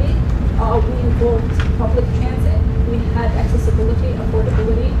 transportation equity. We involved public transit. We had accessibility,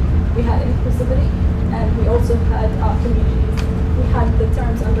 affordability. We had inclusivity, and we also had communities. We had the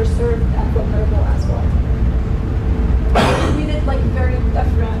terms underserved and vulnerable as well. We did like very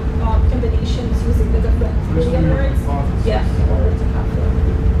different combinations using the different Boolean words. Yeah, in order to capture.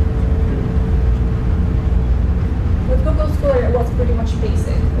 With Google Scholar, it was pretty much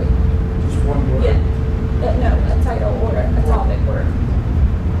basic. Just one word? Yeah. No, a title or a topic or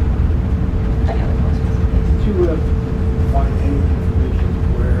any other questions. Did you find any information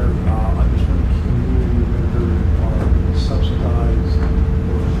where underserved community members are subsidized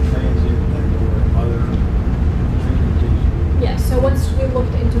or transit and or other transportation? Yeah, so once we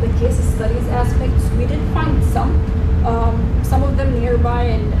looked into the case studies aspects, we did find some of them nearby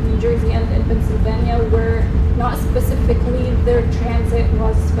in New Jersey and in Pennsylvania where not specifically their transit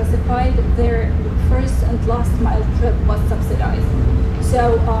was specified, their first and last mile trip was subsidized.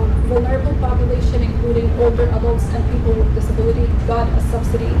 So vulnerable population, including older adults and people with disability, got a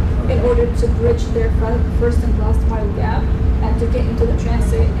subsidy in order to bridge their first and last mile gap and to get into the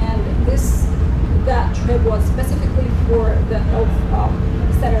transit. And that trip was specifically for the health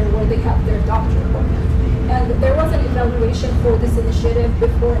center where they have their doctor appointment. And there was an evaluation for this initiative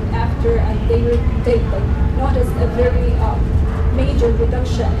before and after, and they noticed a very major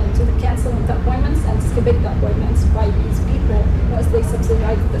reduction into the canceling the appointments and skipping the appointments by these people as they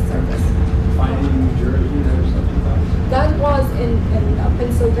subsidized the service. Finding in New Jersey or something like that? That was in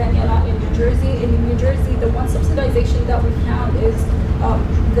Pennsylvania, not in New Jersey. In New Jersey, the one subsidization that we found is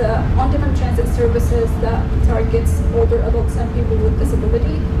the on-demand transit services that targets older adults and people with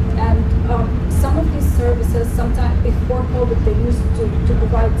disability. And some of these services, sometimes before COVID, they used to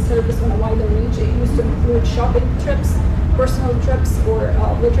provide service on a wider range. It used to include shopping trips, personal trips, or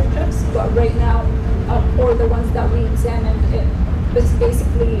leisure trips. But right now, for the ones that we examined, it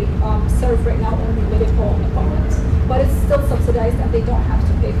basically serve right now only with